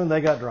pretty soon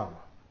they got drama.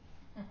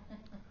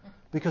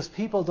 Because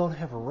people don't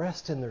have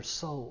rest in their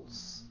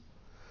souls.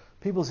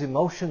 People's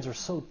emotions are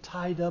so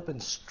tied up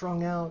and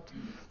strung out.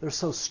 They're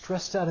so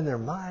stressed out in their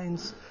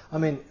minds. I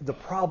mean, the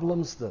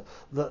problems, the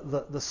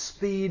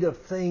speed of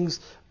things.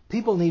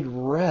 People need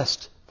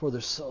rest for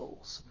their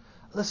souls.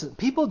 Listen,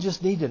 people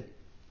just need an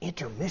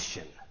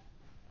intermission.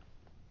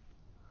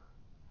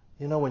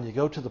 You know, when you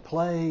go to the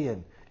play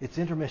and it's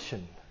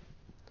intermission,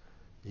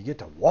 you get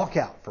to walk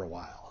out for a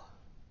while.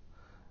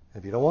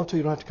 If you don't want to,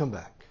 you don't have to come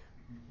back.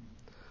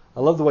 I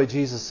love the way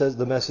Jesus says,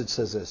 the message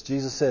says this.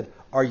 Jesus said,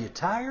 are you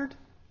tired?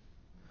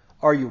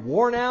 Are you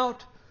worn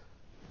out?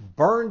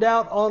 Burned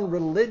out on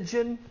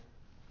religion?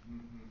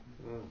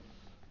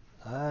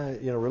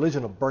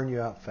 Religion will burn you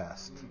out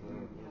fast.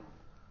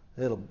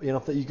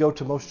 If you go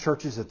to most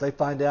churches, if they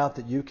find out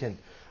that you can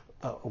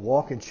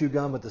walk and chew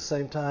gum at the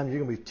same time,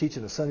 you're going to be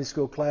teaching a Sunday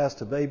school class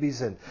to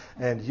babies, and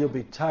you'll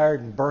be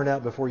tired and burnt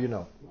out before you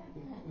know it.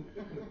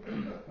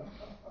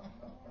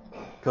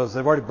 Because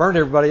they've already burned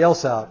everybody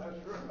else out.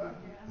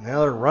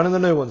 Now they're running the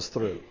new ones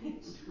through.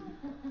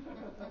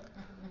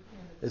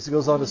 It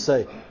goes on to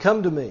say,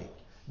 come to me,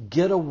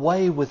 get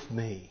away with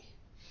me,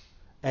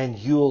 and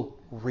you'll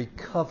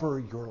recover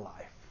your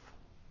life.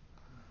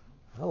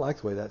 I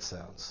like the way that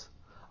sounds.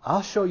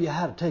 I'll show you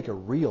how to take a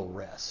real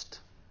rest.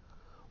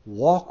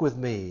 Walk with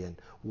me and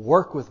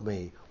work with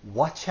me.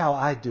 Watch how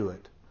I do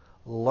it.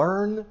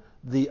 Learn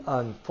the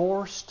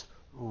unforced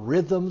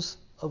rhythms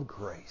of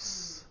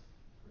grace.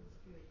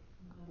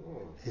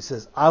 He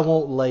says, I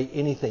won't lay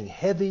anything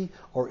heavy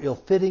or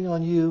ill-fitting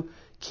on you.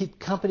 Keep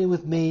company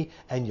with me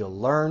and you'll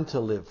learn to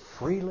live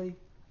freely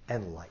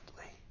and lightly.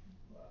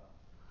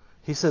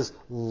 He says,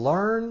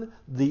 learn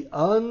the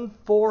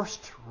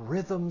unforced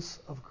rhythms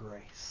of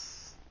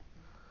grace.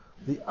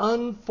 The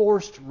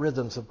unforced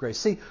rhythms of grace.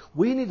 See,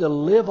 we need to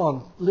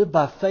live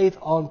by faith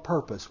on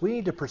purpose. We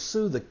need to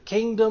pursue the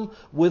kingdom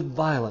with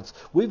violence.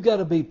 We've got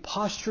to be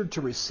postured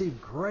to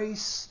receive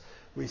grace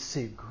that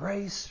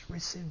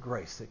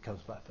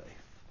comes by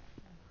faith.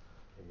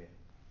 Amen.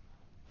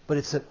 But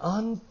it's an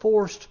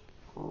unforced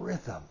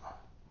rhythm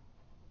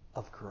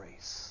of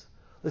grace.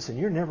 Listen,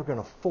 you're never going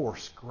to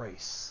force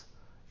grace.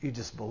 You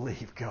just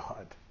believe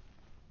God.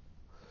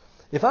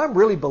 If I'm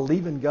really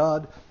believing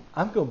God,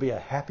 I'm going to be a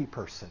happy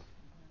person.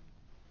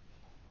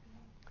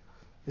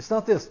 It's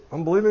not this,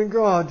 I'm believing in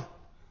God.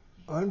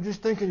 I'm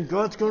just thinking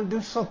God's going to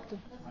do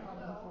something.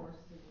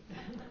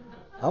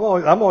 I'm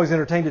always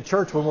entertained at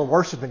church when we're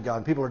worshiping God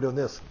and people are doing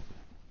this.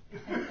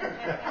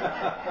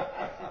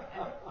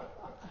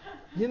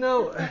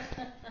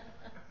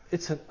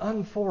 It's an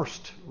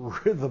unforced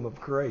rhythm of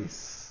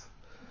grace.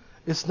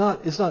 It's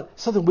not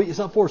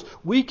forced.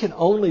 We can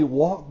only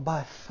walk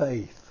by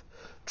faith,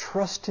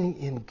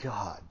 trusting in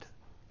God.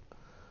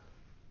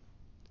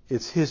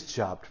 It's His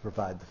job to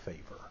provide the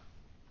favor.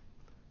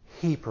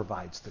 He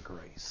provides the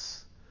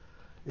grace.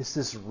 It's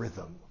this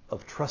rhythm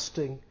of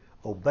trusting,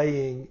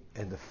 obeying,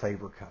 and the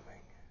favor coming.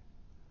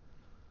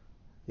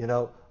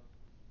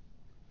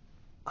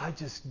 I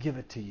just give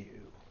it to you.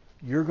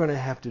 You're going to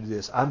have to do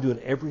this. I'm doing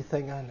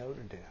everything I know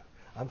to do.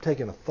 I'm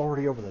taking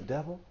authority over the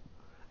devil,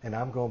 and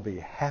I'm going to be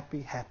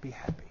happy, happy,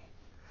 happy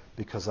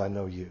because I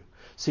know you.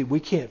 See,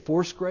 we can't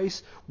force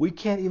grace. We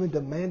can't even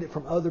demand it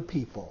from other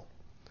people.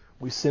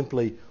 We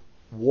simply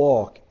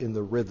walk in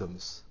the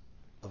rhythms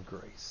of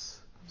grace.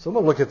 So I'm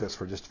going to look at this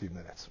for just a few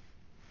minutes.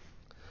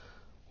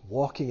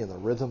 Walking in the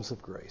rhythms of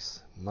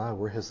grace. My,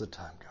 where has the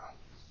time gone?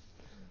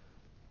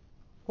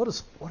 What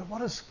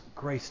does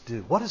grace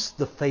do? What does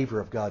the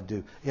favor of God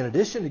do? In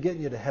addition to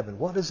getting you to heaven,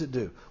 what does it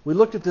do? We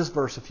looked at this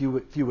verse a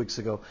few weeks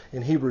ago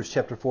in Hebrews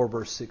chapter 4,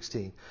 verse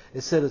 16.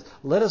 It said,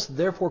 let us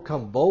therefore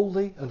come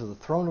boldly unto the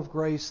throne of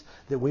grace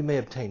that we may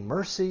obtain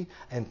mercy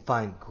and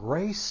find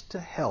grace to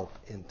help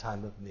in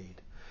time of need.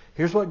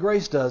 Here's what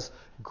grace does.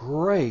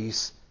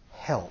 Grace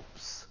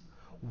helps.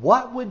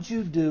 What would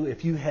you do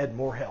if you had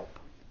more help?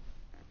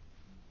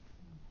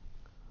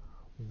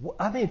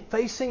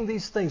 Facing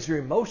these things, your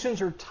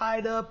emotions are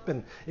tied up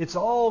and it's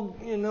all,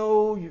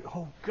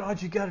 oh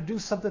God, you got to do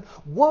something.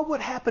 What would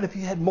happen if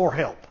you had more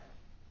help?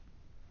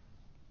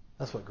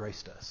 That's what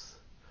grace does.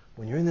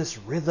 When you're in this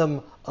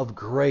rhythm of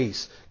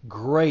grace,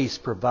 grace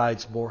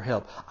provides more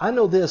help. I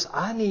know this,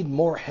 I need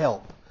more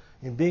help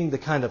in being the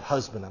kind of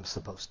husband I'm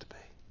supposed to be.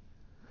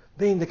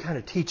 Being the kind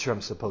of teacher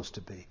I'm supposed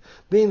to be.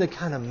 Being the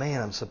kind of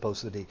man I'm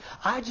supposed to be.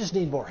 I just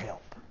need more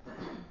help.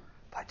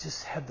 I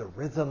just have the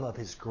rhythm of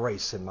His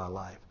grace in my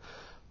life.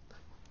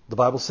 The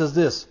Bible says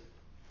this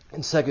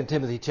in 2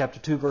 Timothy chapter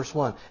 2, verse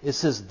 1. It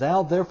says,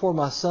 thou therefore,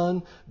 my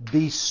son,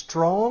 be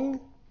strong,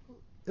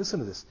 listen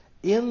to this,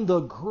 in the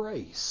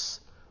grace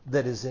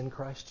that is in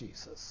Christ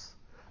Jesus.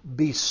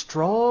 Be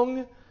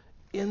strong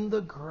in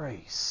the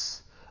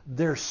grace.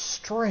 There's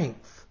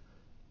strength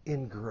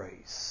in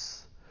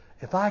grace.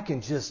 If I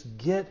can just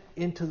get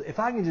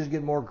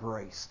more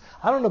grace.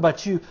 I don't know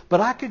about you, but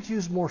I could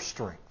use more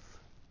strength.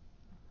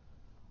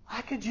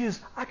 I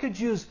could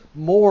use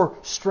more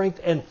strength,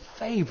 and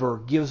favor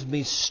gives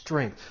me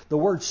strength. The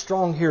word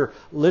strong here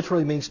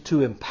literally means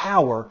to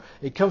empower.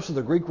 It comes from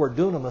the Greek word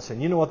dunamis,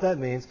 and you know what that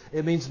means?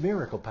 It means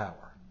miracle power.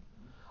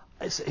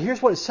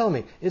 Here's what it's telling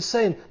me. It's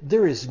saying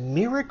there is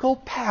miracle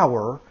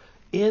power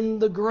in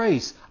the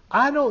grace.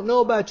 I don't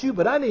know about you,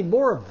 but I need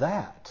more of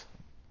that.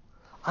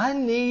 I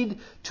need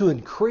to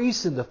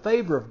increase in the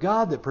favor of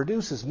God that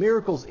produces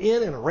miracles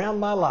in and around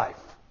my life.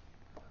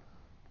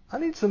 I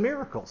need some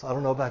miracles. I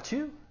don't know about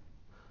you.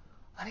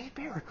 I need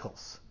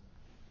miracles.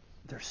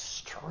 There's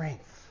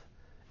strength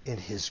in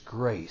His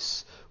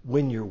grace.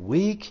 When you're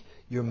weak,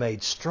 you're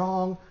made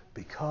strong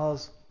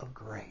because of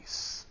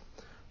grace.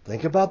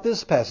 Think about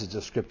this passage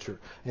of Scripture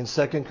in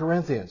 2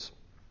 Corinthians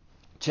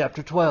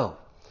chapter 12.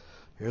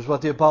 Here's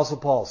what the Apostle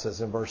Paul says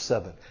in verse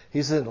 7.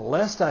 He said,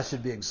 lest I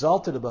should be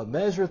exalted above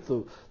measure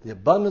through the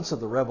abundance of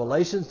the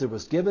revelations, there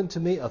was given to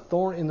me a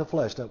thorn in the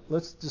flesh. Now, I'm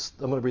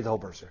going to read the whole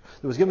verse here.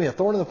 There was given me a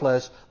thorn in the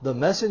flesh, the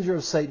messenger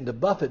of Satan to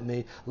buffet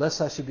me, lest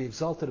I should be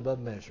exalted above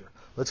measure.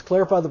 Let's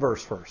clarify the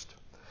verse first.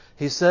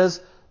 He says,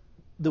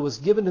 there was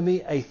given to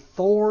me a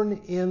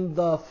thorn in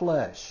the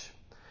flesh.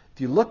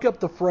 If you look up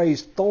the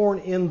phrase thorn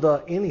in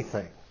the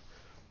anything,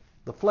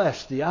 the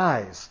flesh, the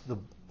eyes,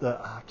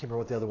 I can't remember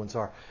what the other ones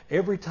are.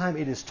 Every time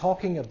it is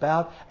talking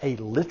about a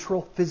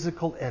literal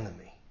physical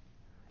enemy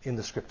in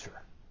the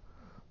Scripture.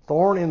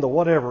 Thorn in the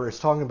whatever is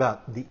talking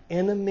about the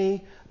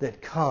enemy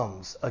that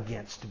comes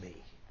against me.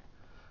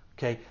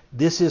 Okay,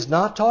 this is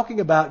not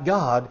talking about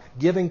God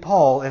giving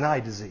Paul an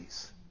eye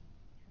disease.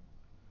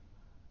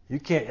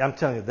 I'm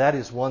telling you, that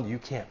is one you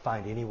can't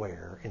find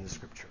anywhere in the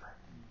Scripture.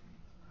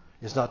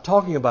 It's not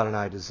talking about an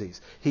eye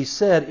disease. He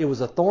said it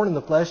was a thorn in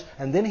the flesh,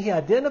 and then he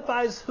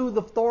identifies who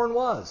the thorn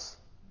was.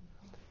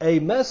 A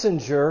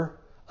messenger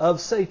of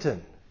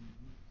Satan.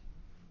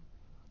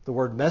 The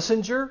word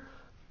messenger,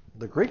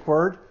 the Greek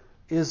word,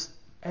 is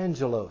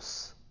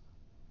angelos.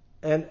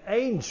 An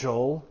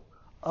angel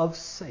of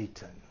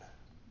Satan.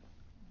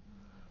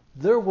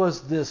 There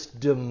was this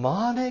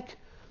demonic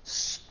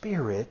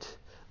spirit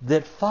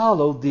that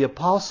followed the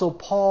Apostle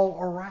Paul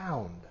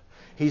around.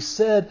 He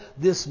said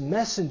this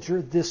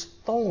messenger, this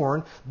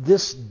thorn,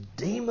 this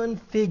demon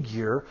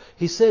figure,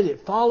 he said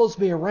it follows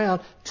me around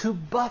to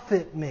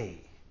buffet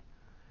me,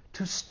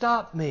 to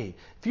stop me.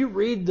 If you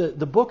read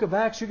the book of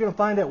Acts, you're going to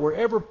find out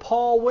wherever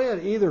Paul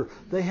went, either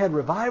they had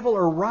revival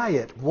or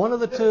riot, one of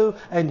the two,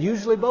 and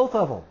usually both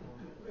of them.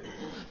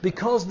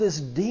 Because this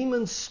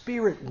demon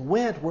spirit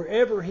went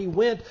wherever he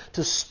went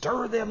to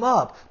stir them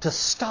up, to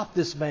stop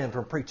this man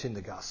from preaching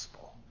the gospel.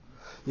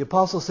 The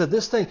apostle said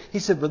this thing, he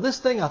said, but this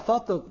thing I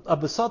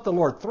besought the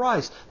Lord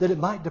thrice that it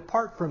might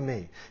depart from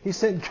me. He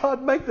said,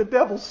 God, make the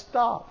devil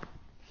stop.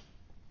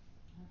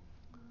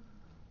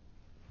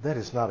 That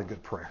is not a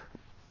good prayer.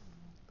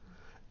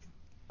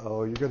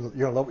 Oh, you're either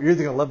going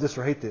to love this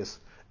or hate this.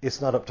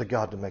 It's not up to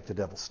God to make the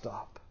devil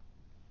stop.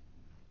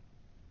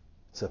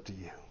 It's up to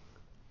you.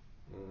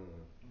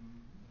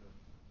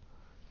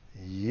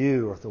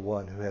 You are the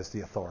one who has the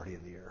authority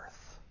in the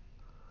earth.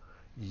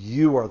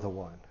 You are the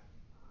one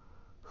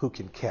who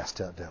can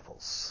cast out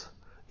devils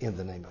in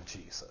the name of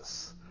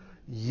Jesus.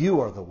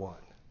 You are the one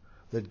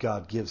that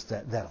God gives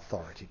that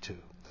authority to.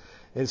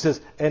 And it says,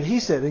 and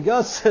he said, and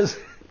God says,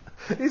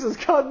 he says,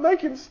 God,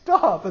 make him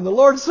stop. And the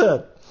Lord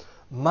said,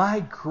 my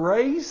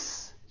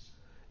grace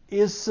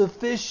is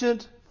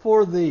sufficient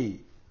for thee.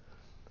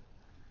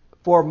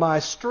 For my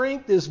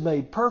strength is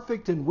made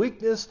perfect in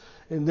weakness.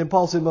 And then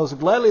Paul said, most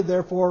gladly,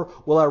 therefore,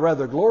 will I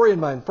rather glory in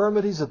my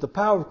infirmities, that the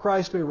power of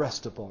Christ may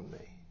rest upon me.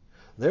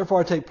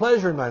 Therefore I take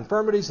pleasure in my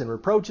infirmities, and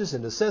reproaches,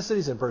 and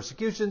necessities, and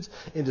persecutions,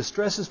 and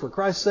distresses for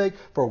Christ's sake.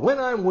 For when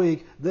I am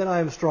weak, then I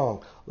am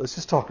strong. Let's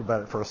just talk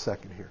about it for a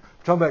second here.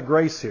 We're talking about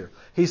grace here.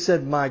 He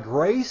said, my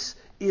grace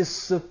is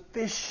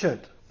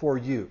sufficient for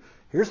you.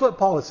 Here's what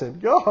Paul had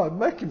said. God,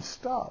 make him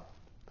stop.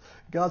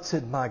 God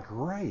said, my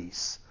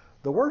grace.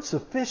 The word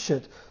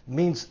sufficient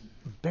means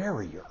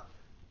barrier.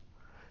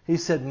 He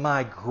said,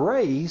 my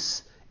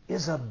grace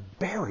is a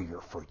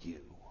barrier for you.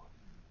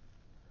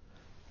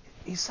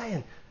 He's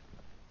saying,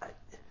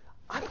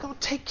 I'm going to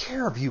take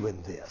care of you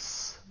in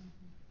this.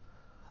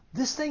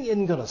 This thing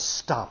isn't going to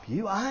stop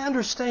you. I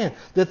understand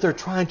that they're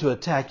trying to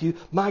attack you.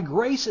 My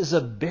grace is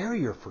a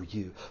barrier for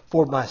you.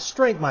 For my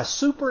strength, my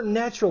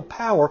supernatural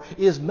power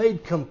is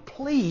made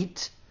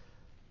complete,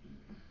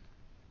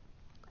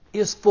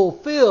 is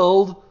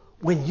fulfilled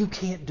when you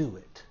can't do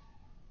it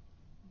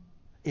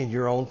in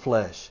your own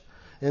flesh.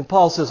 And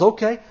Paul says,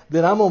 okay,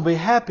 then I'm going to be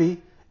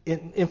happy.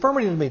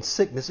 Infirmity doesn't mean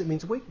sickness, it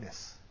means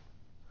weakness.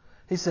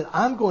 He said,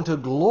 I'm going to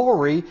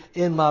glory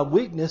in my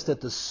weakness, that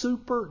the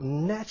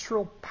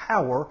supernatural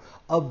power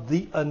of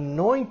the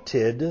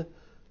anointed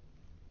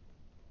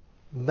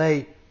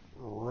may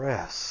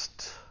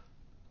rest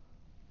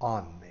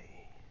on me.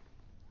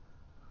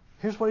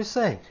 Here's what he's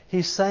saying.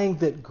 He's saying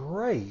that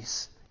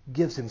grace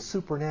gives him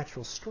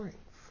supernatural strength.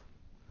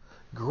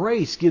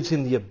 Grace gives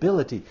him the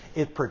ability.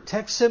 It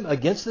protects him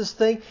against this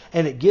thing,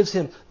 and it gives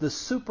him the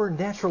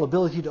supernatural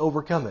ability to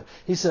overcome it.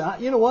 He said,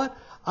 you know what?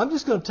 I'm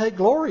just going to take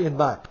glory in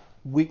my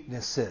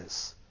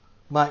weaknesses,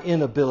 my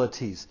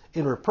inabilities,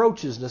 in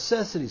reproaches,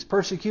 necessities,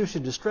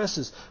 persecution,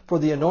 distresses for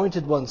the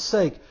anointed one's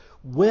sake.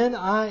 When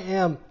I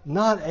am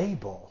not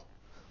able,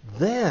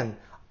 then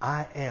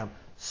I am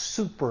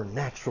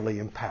supernaturally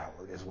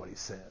empowered, is what he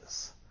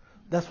says.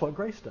 That's what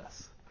grace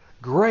does.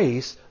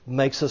 Grace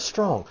makes us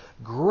strong.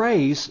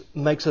 Grace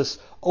makes us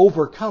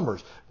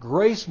overcomers.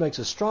 Grace makes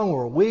us strong when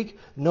we're weak,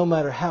 no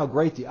matter how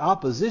great the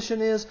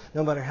opposition is,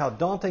 no matter how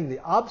daunting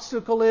the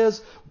obstacle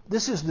is.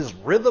 This is this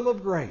rhythm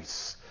of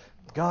grace.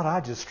 God, I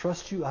just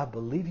trust you. I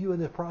believe you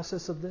in the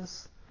process of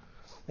this.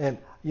 And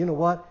you know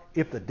what?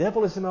 If the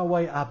devil is in my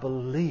way, I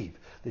believe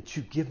that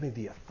you give me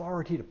the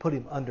authority to put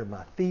him under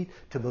my feet,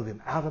 to move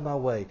him out of my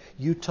way.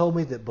 You told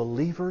me that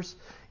believers,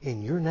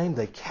 in your name,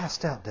 they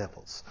cast out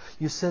devils.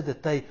 You said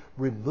that they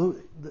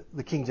remove,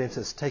 the King James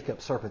says take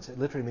up serpents. It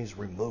literally means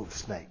remove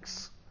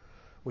snakes,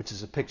 which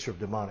is a picture of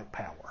demonic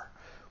power.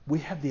 We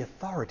have the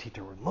authority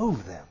to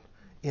remove them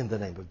in the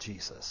name of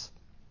Jesus.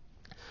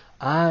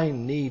 I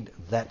need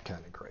that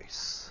kind of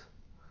grace.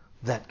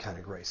 That kind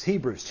of grace.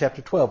 Hebrews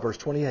chapter 12, verse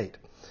 28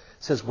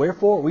 says,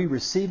 wherefore we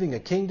receiving a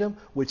kingdom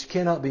which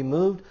cannot be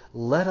moved,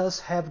 let us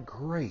have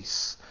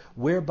grace,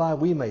 whereby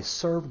we may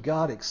serve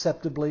God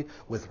acceptably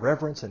with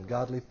reverence and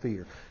godly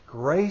fear.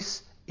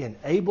 Grace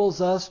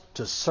enables us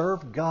to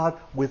serve God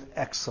with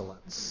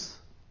excellence.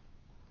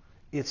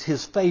 It's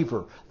His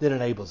favor that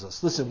enables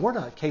us. Listen, we're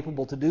not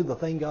capable to do the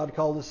thing God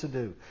called us to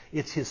do.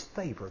 It's His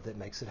favor that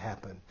makes it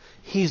happen.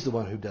 He's the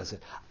one who does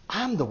it.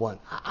 I'm the one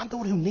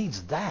who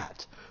needs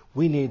that.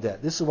 We need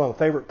that. This is one of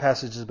my favorite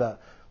passages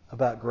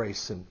about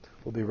grace, and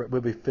we'll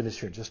be finished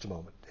here in just a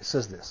moment. It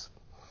says this,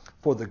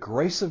 for the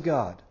grace of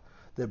God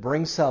that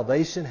brings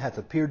salvation hath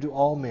appeared to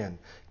all men,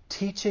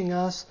 teaching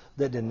us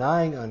that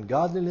denying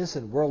ungodliness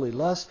and worldly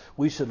lust,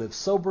 we should live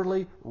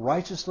soberly,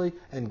 righteously,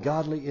 and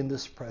godly in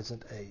this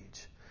present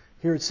age.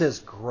 Here it says,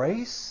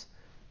 grace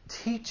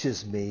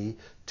teaches me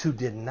to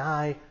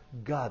deny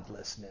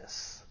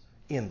godlessness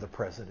in the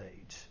present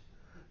age.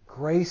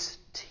 Grace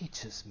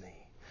teaches me.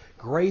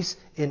 Grace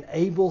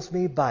enables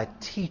me by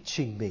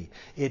teaching me.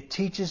 It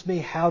teaches me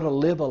how to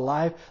live a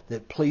life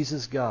that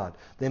pleases God.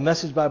 The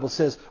Message Bible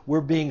says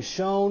we're being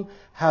shown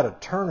how to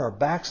turn our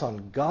backs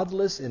on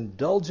godless,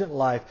 indulgent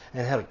life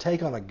and how to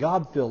take on a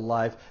God-filled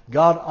life,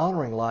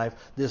 God-honoring life,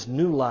 this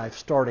new life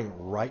starting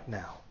right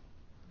now.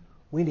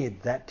 We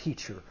need that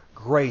teacher.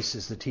 Grace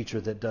is the teacher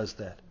that does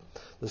that.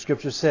 The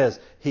Scripture says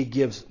He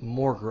gives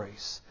more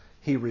grace.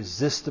 He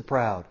resists the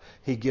proud.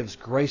 He gives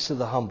grace to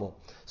the humble.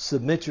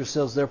 Submit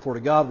yourselves therefore to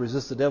God.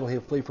 Resist the devil.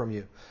 He'll flee from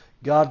you.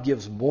 God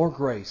gives more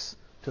grace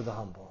to the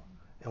humble.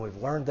 And we've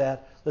learned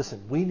that.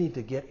 Listen, we need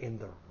to get in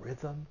the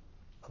rhythm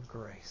of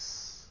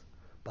grace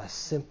by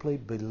simply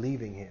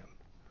believing Him.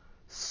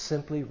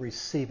 Simply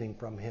receiving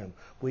from Him.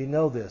 We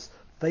know this.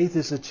 Faith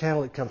is the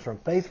channel it comes from.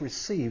 Faith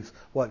receives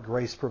what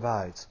grace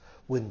provides.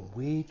 When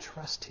we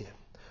trust Him,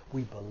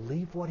 we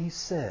believe what He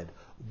said,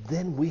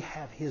 then we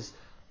have His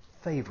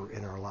favor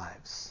in our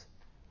lives.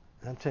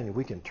 And I'm telling you,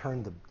 we can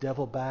turn the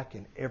devil back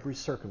in every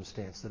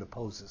circumstance that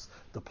opposes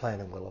the plan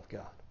and will of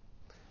God.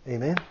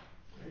 Amen?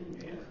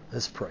 Amen.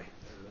 Let's pray.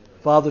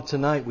 Father,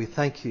 tonight we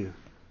thank You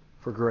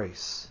for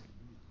grace.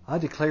 I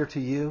declare to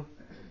You,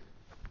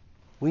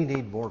 we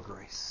need more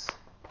grace.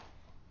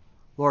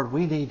 Lord,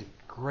 we need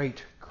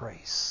great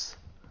grace.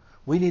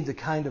 We need the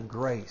kind of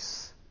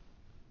grace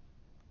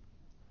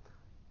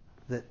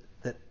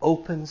that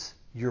opens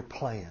Your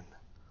plan,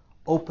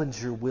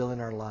 opens Your will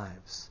in our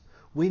lives.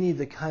 We need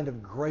the kind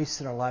of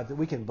grace in our life that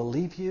we can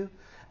believe You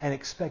and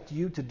expect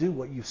You to do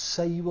what You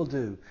say You will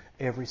do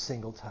every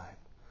single time.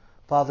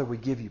 Father, we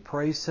give You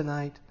praise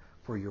tonight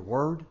for Your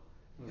word,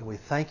 and we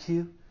thank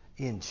You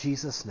in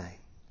Jesus' name.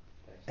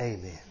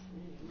 Amen.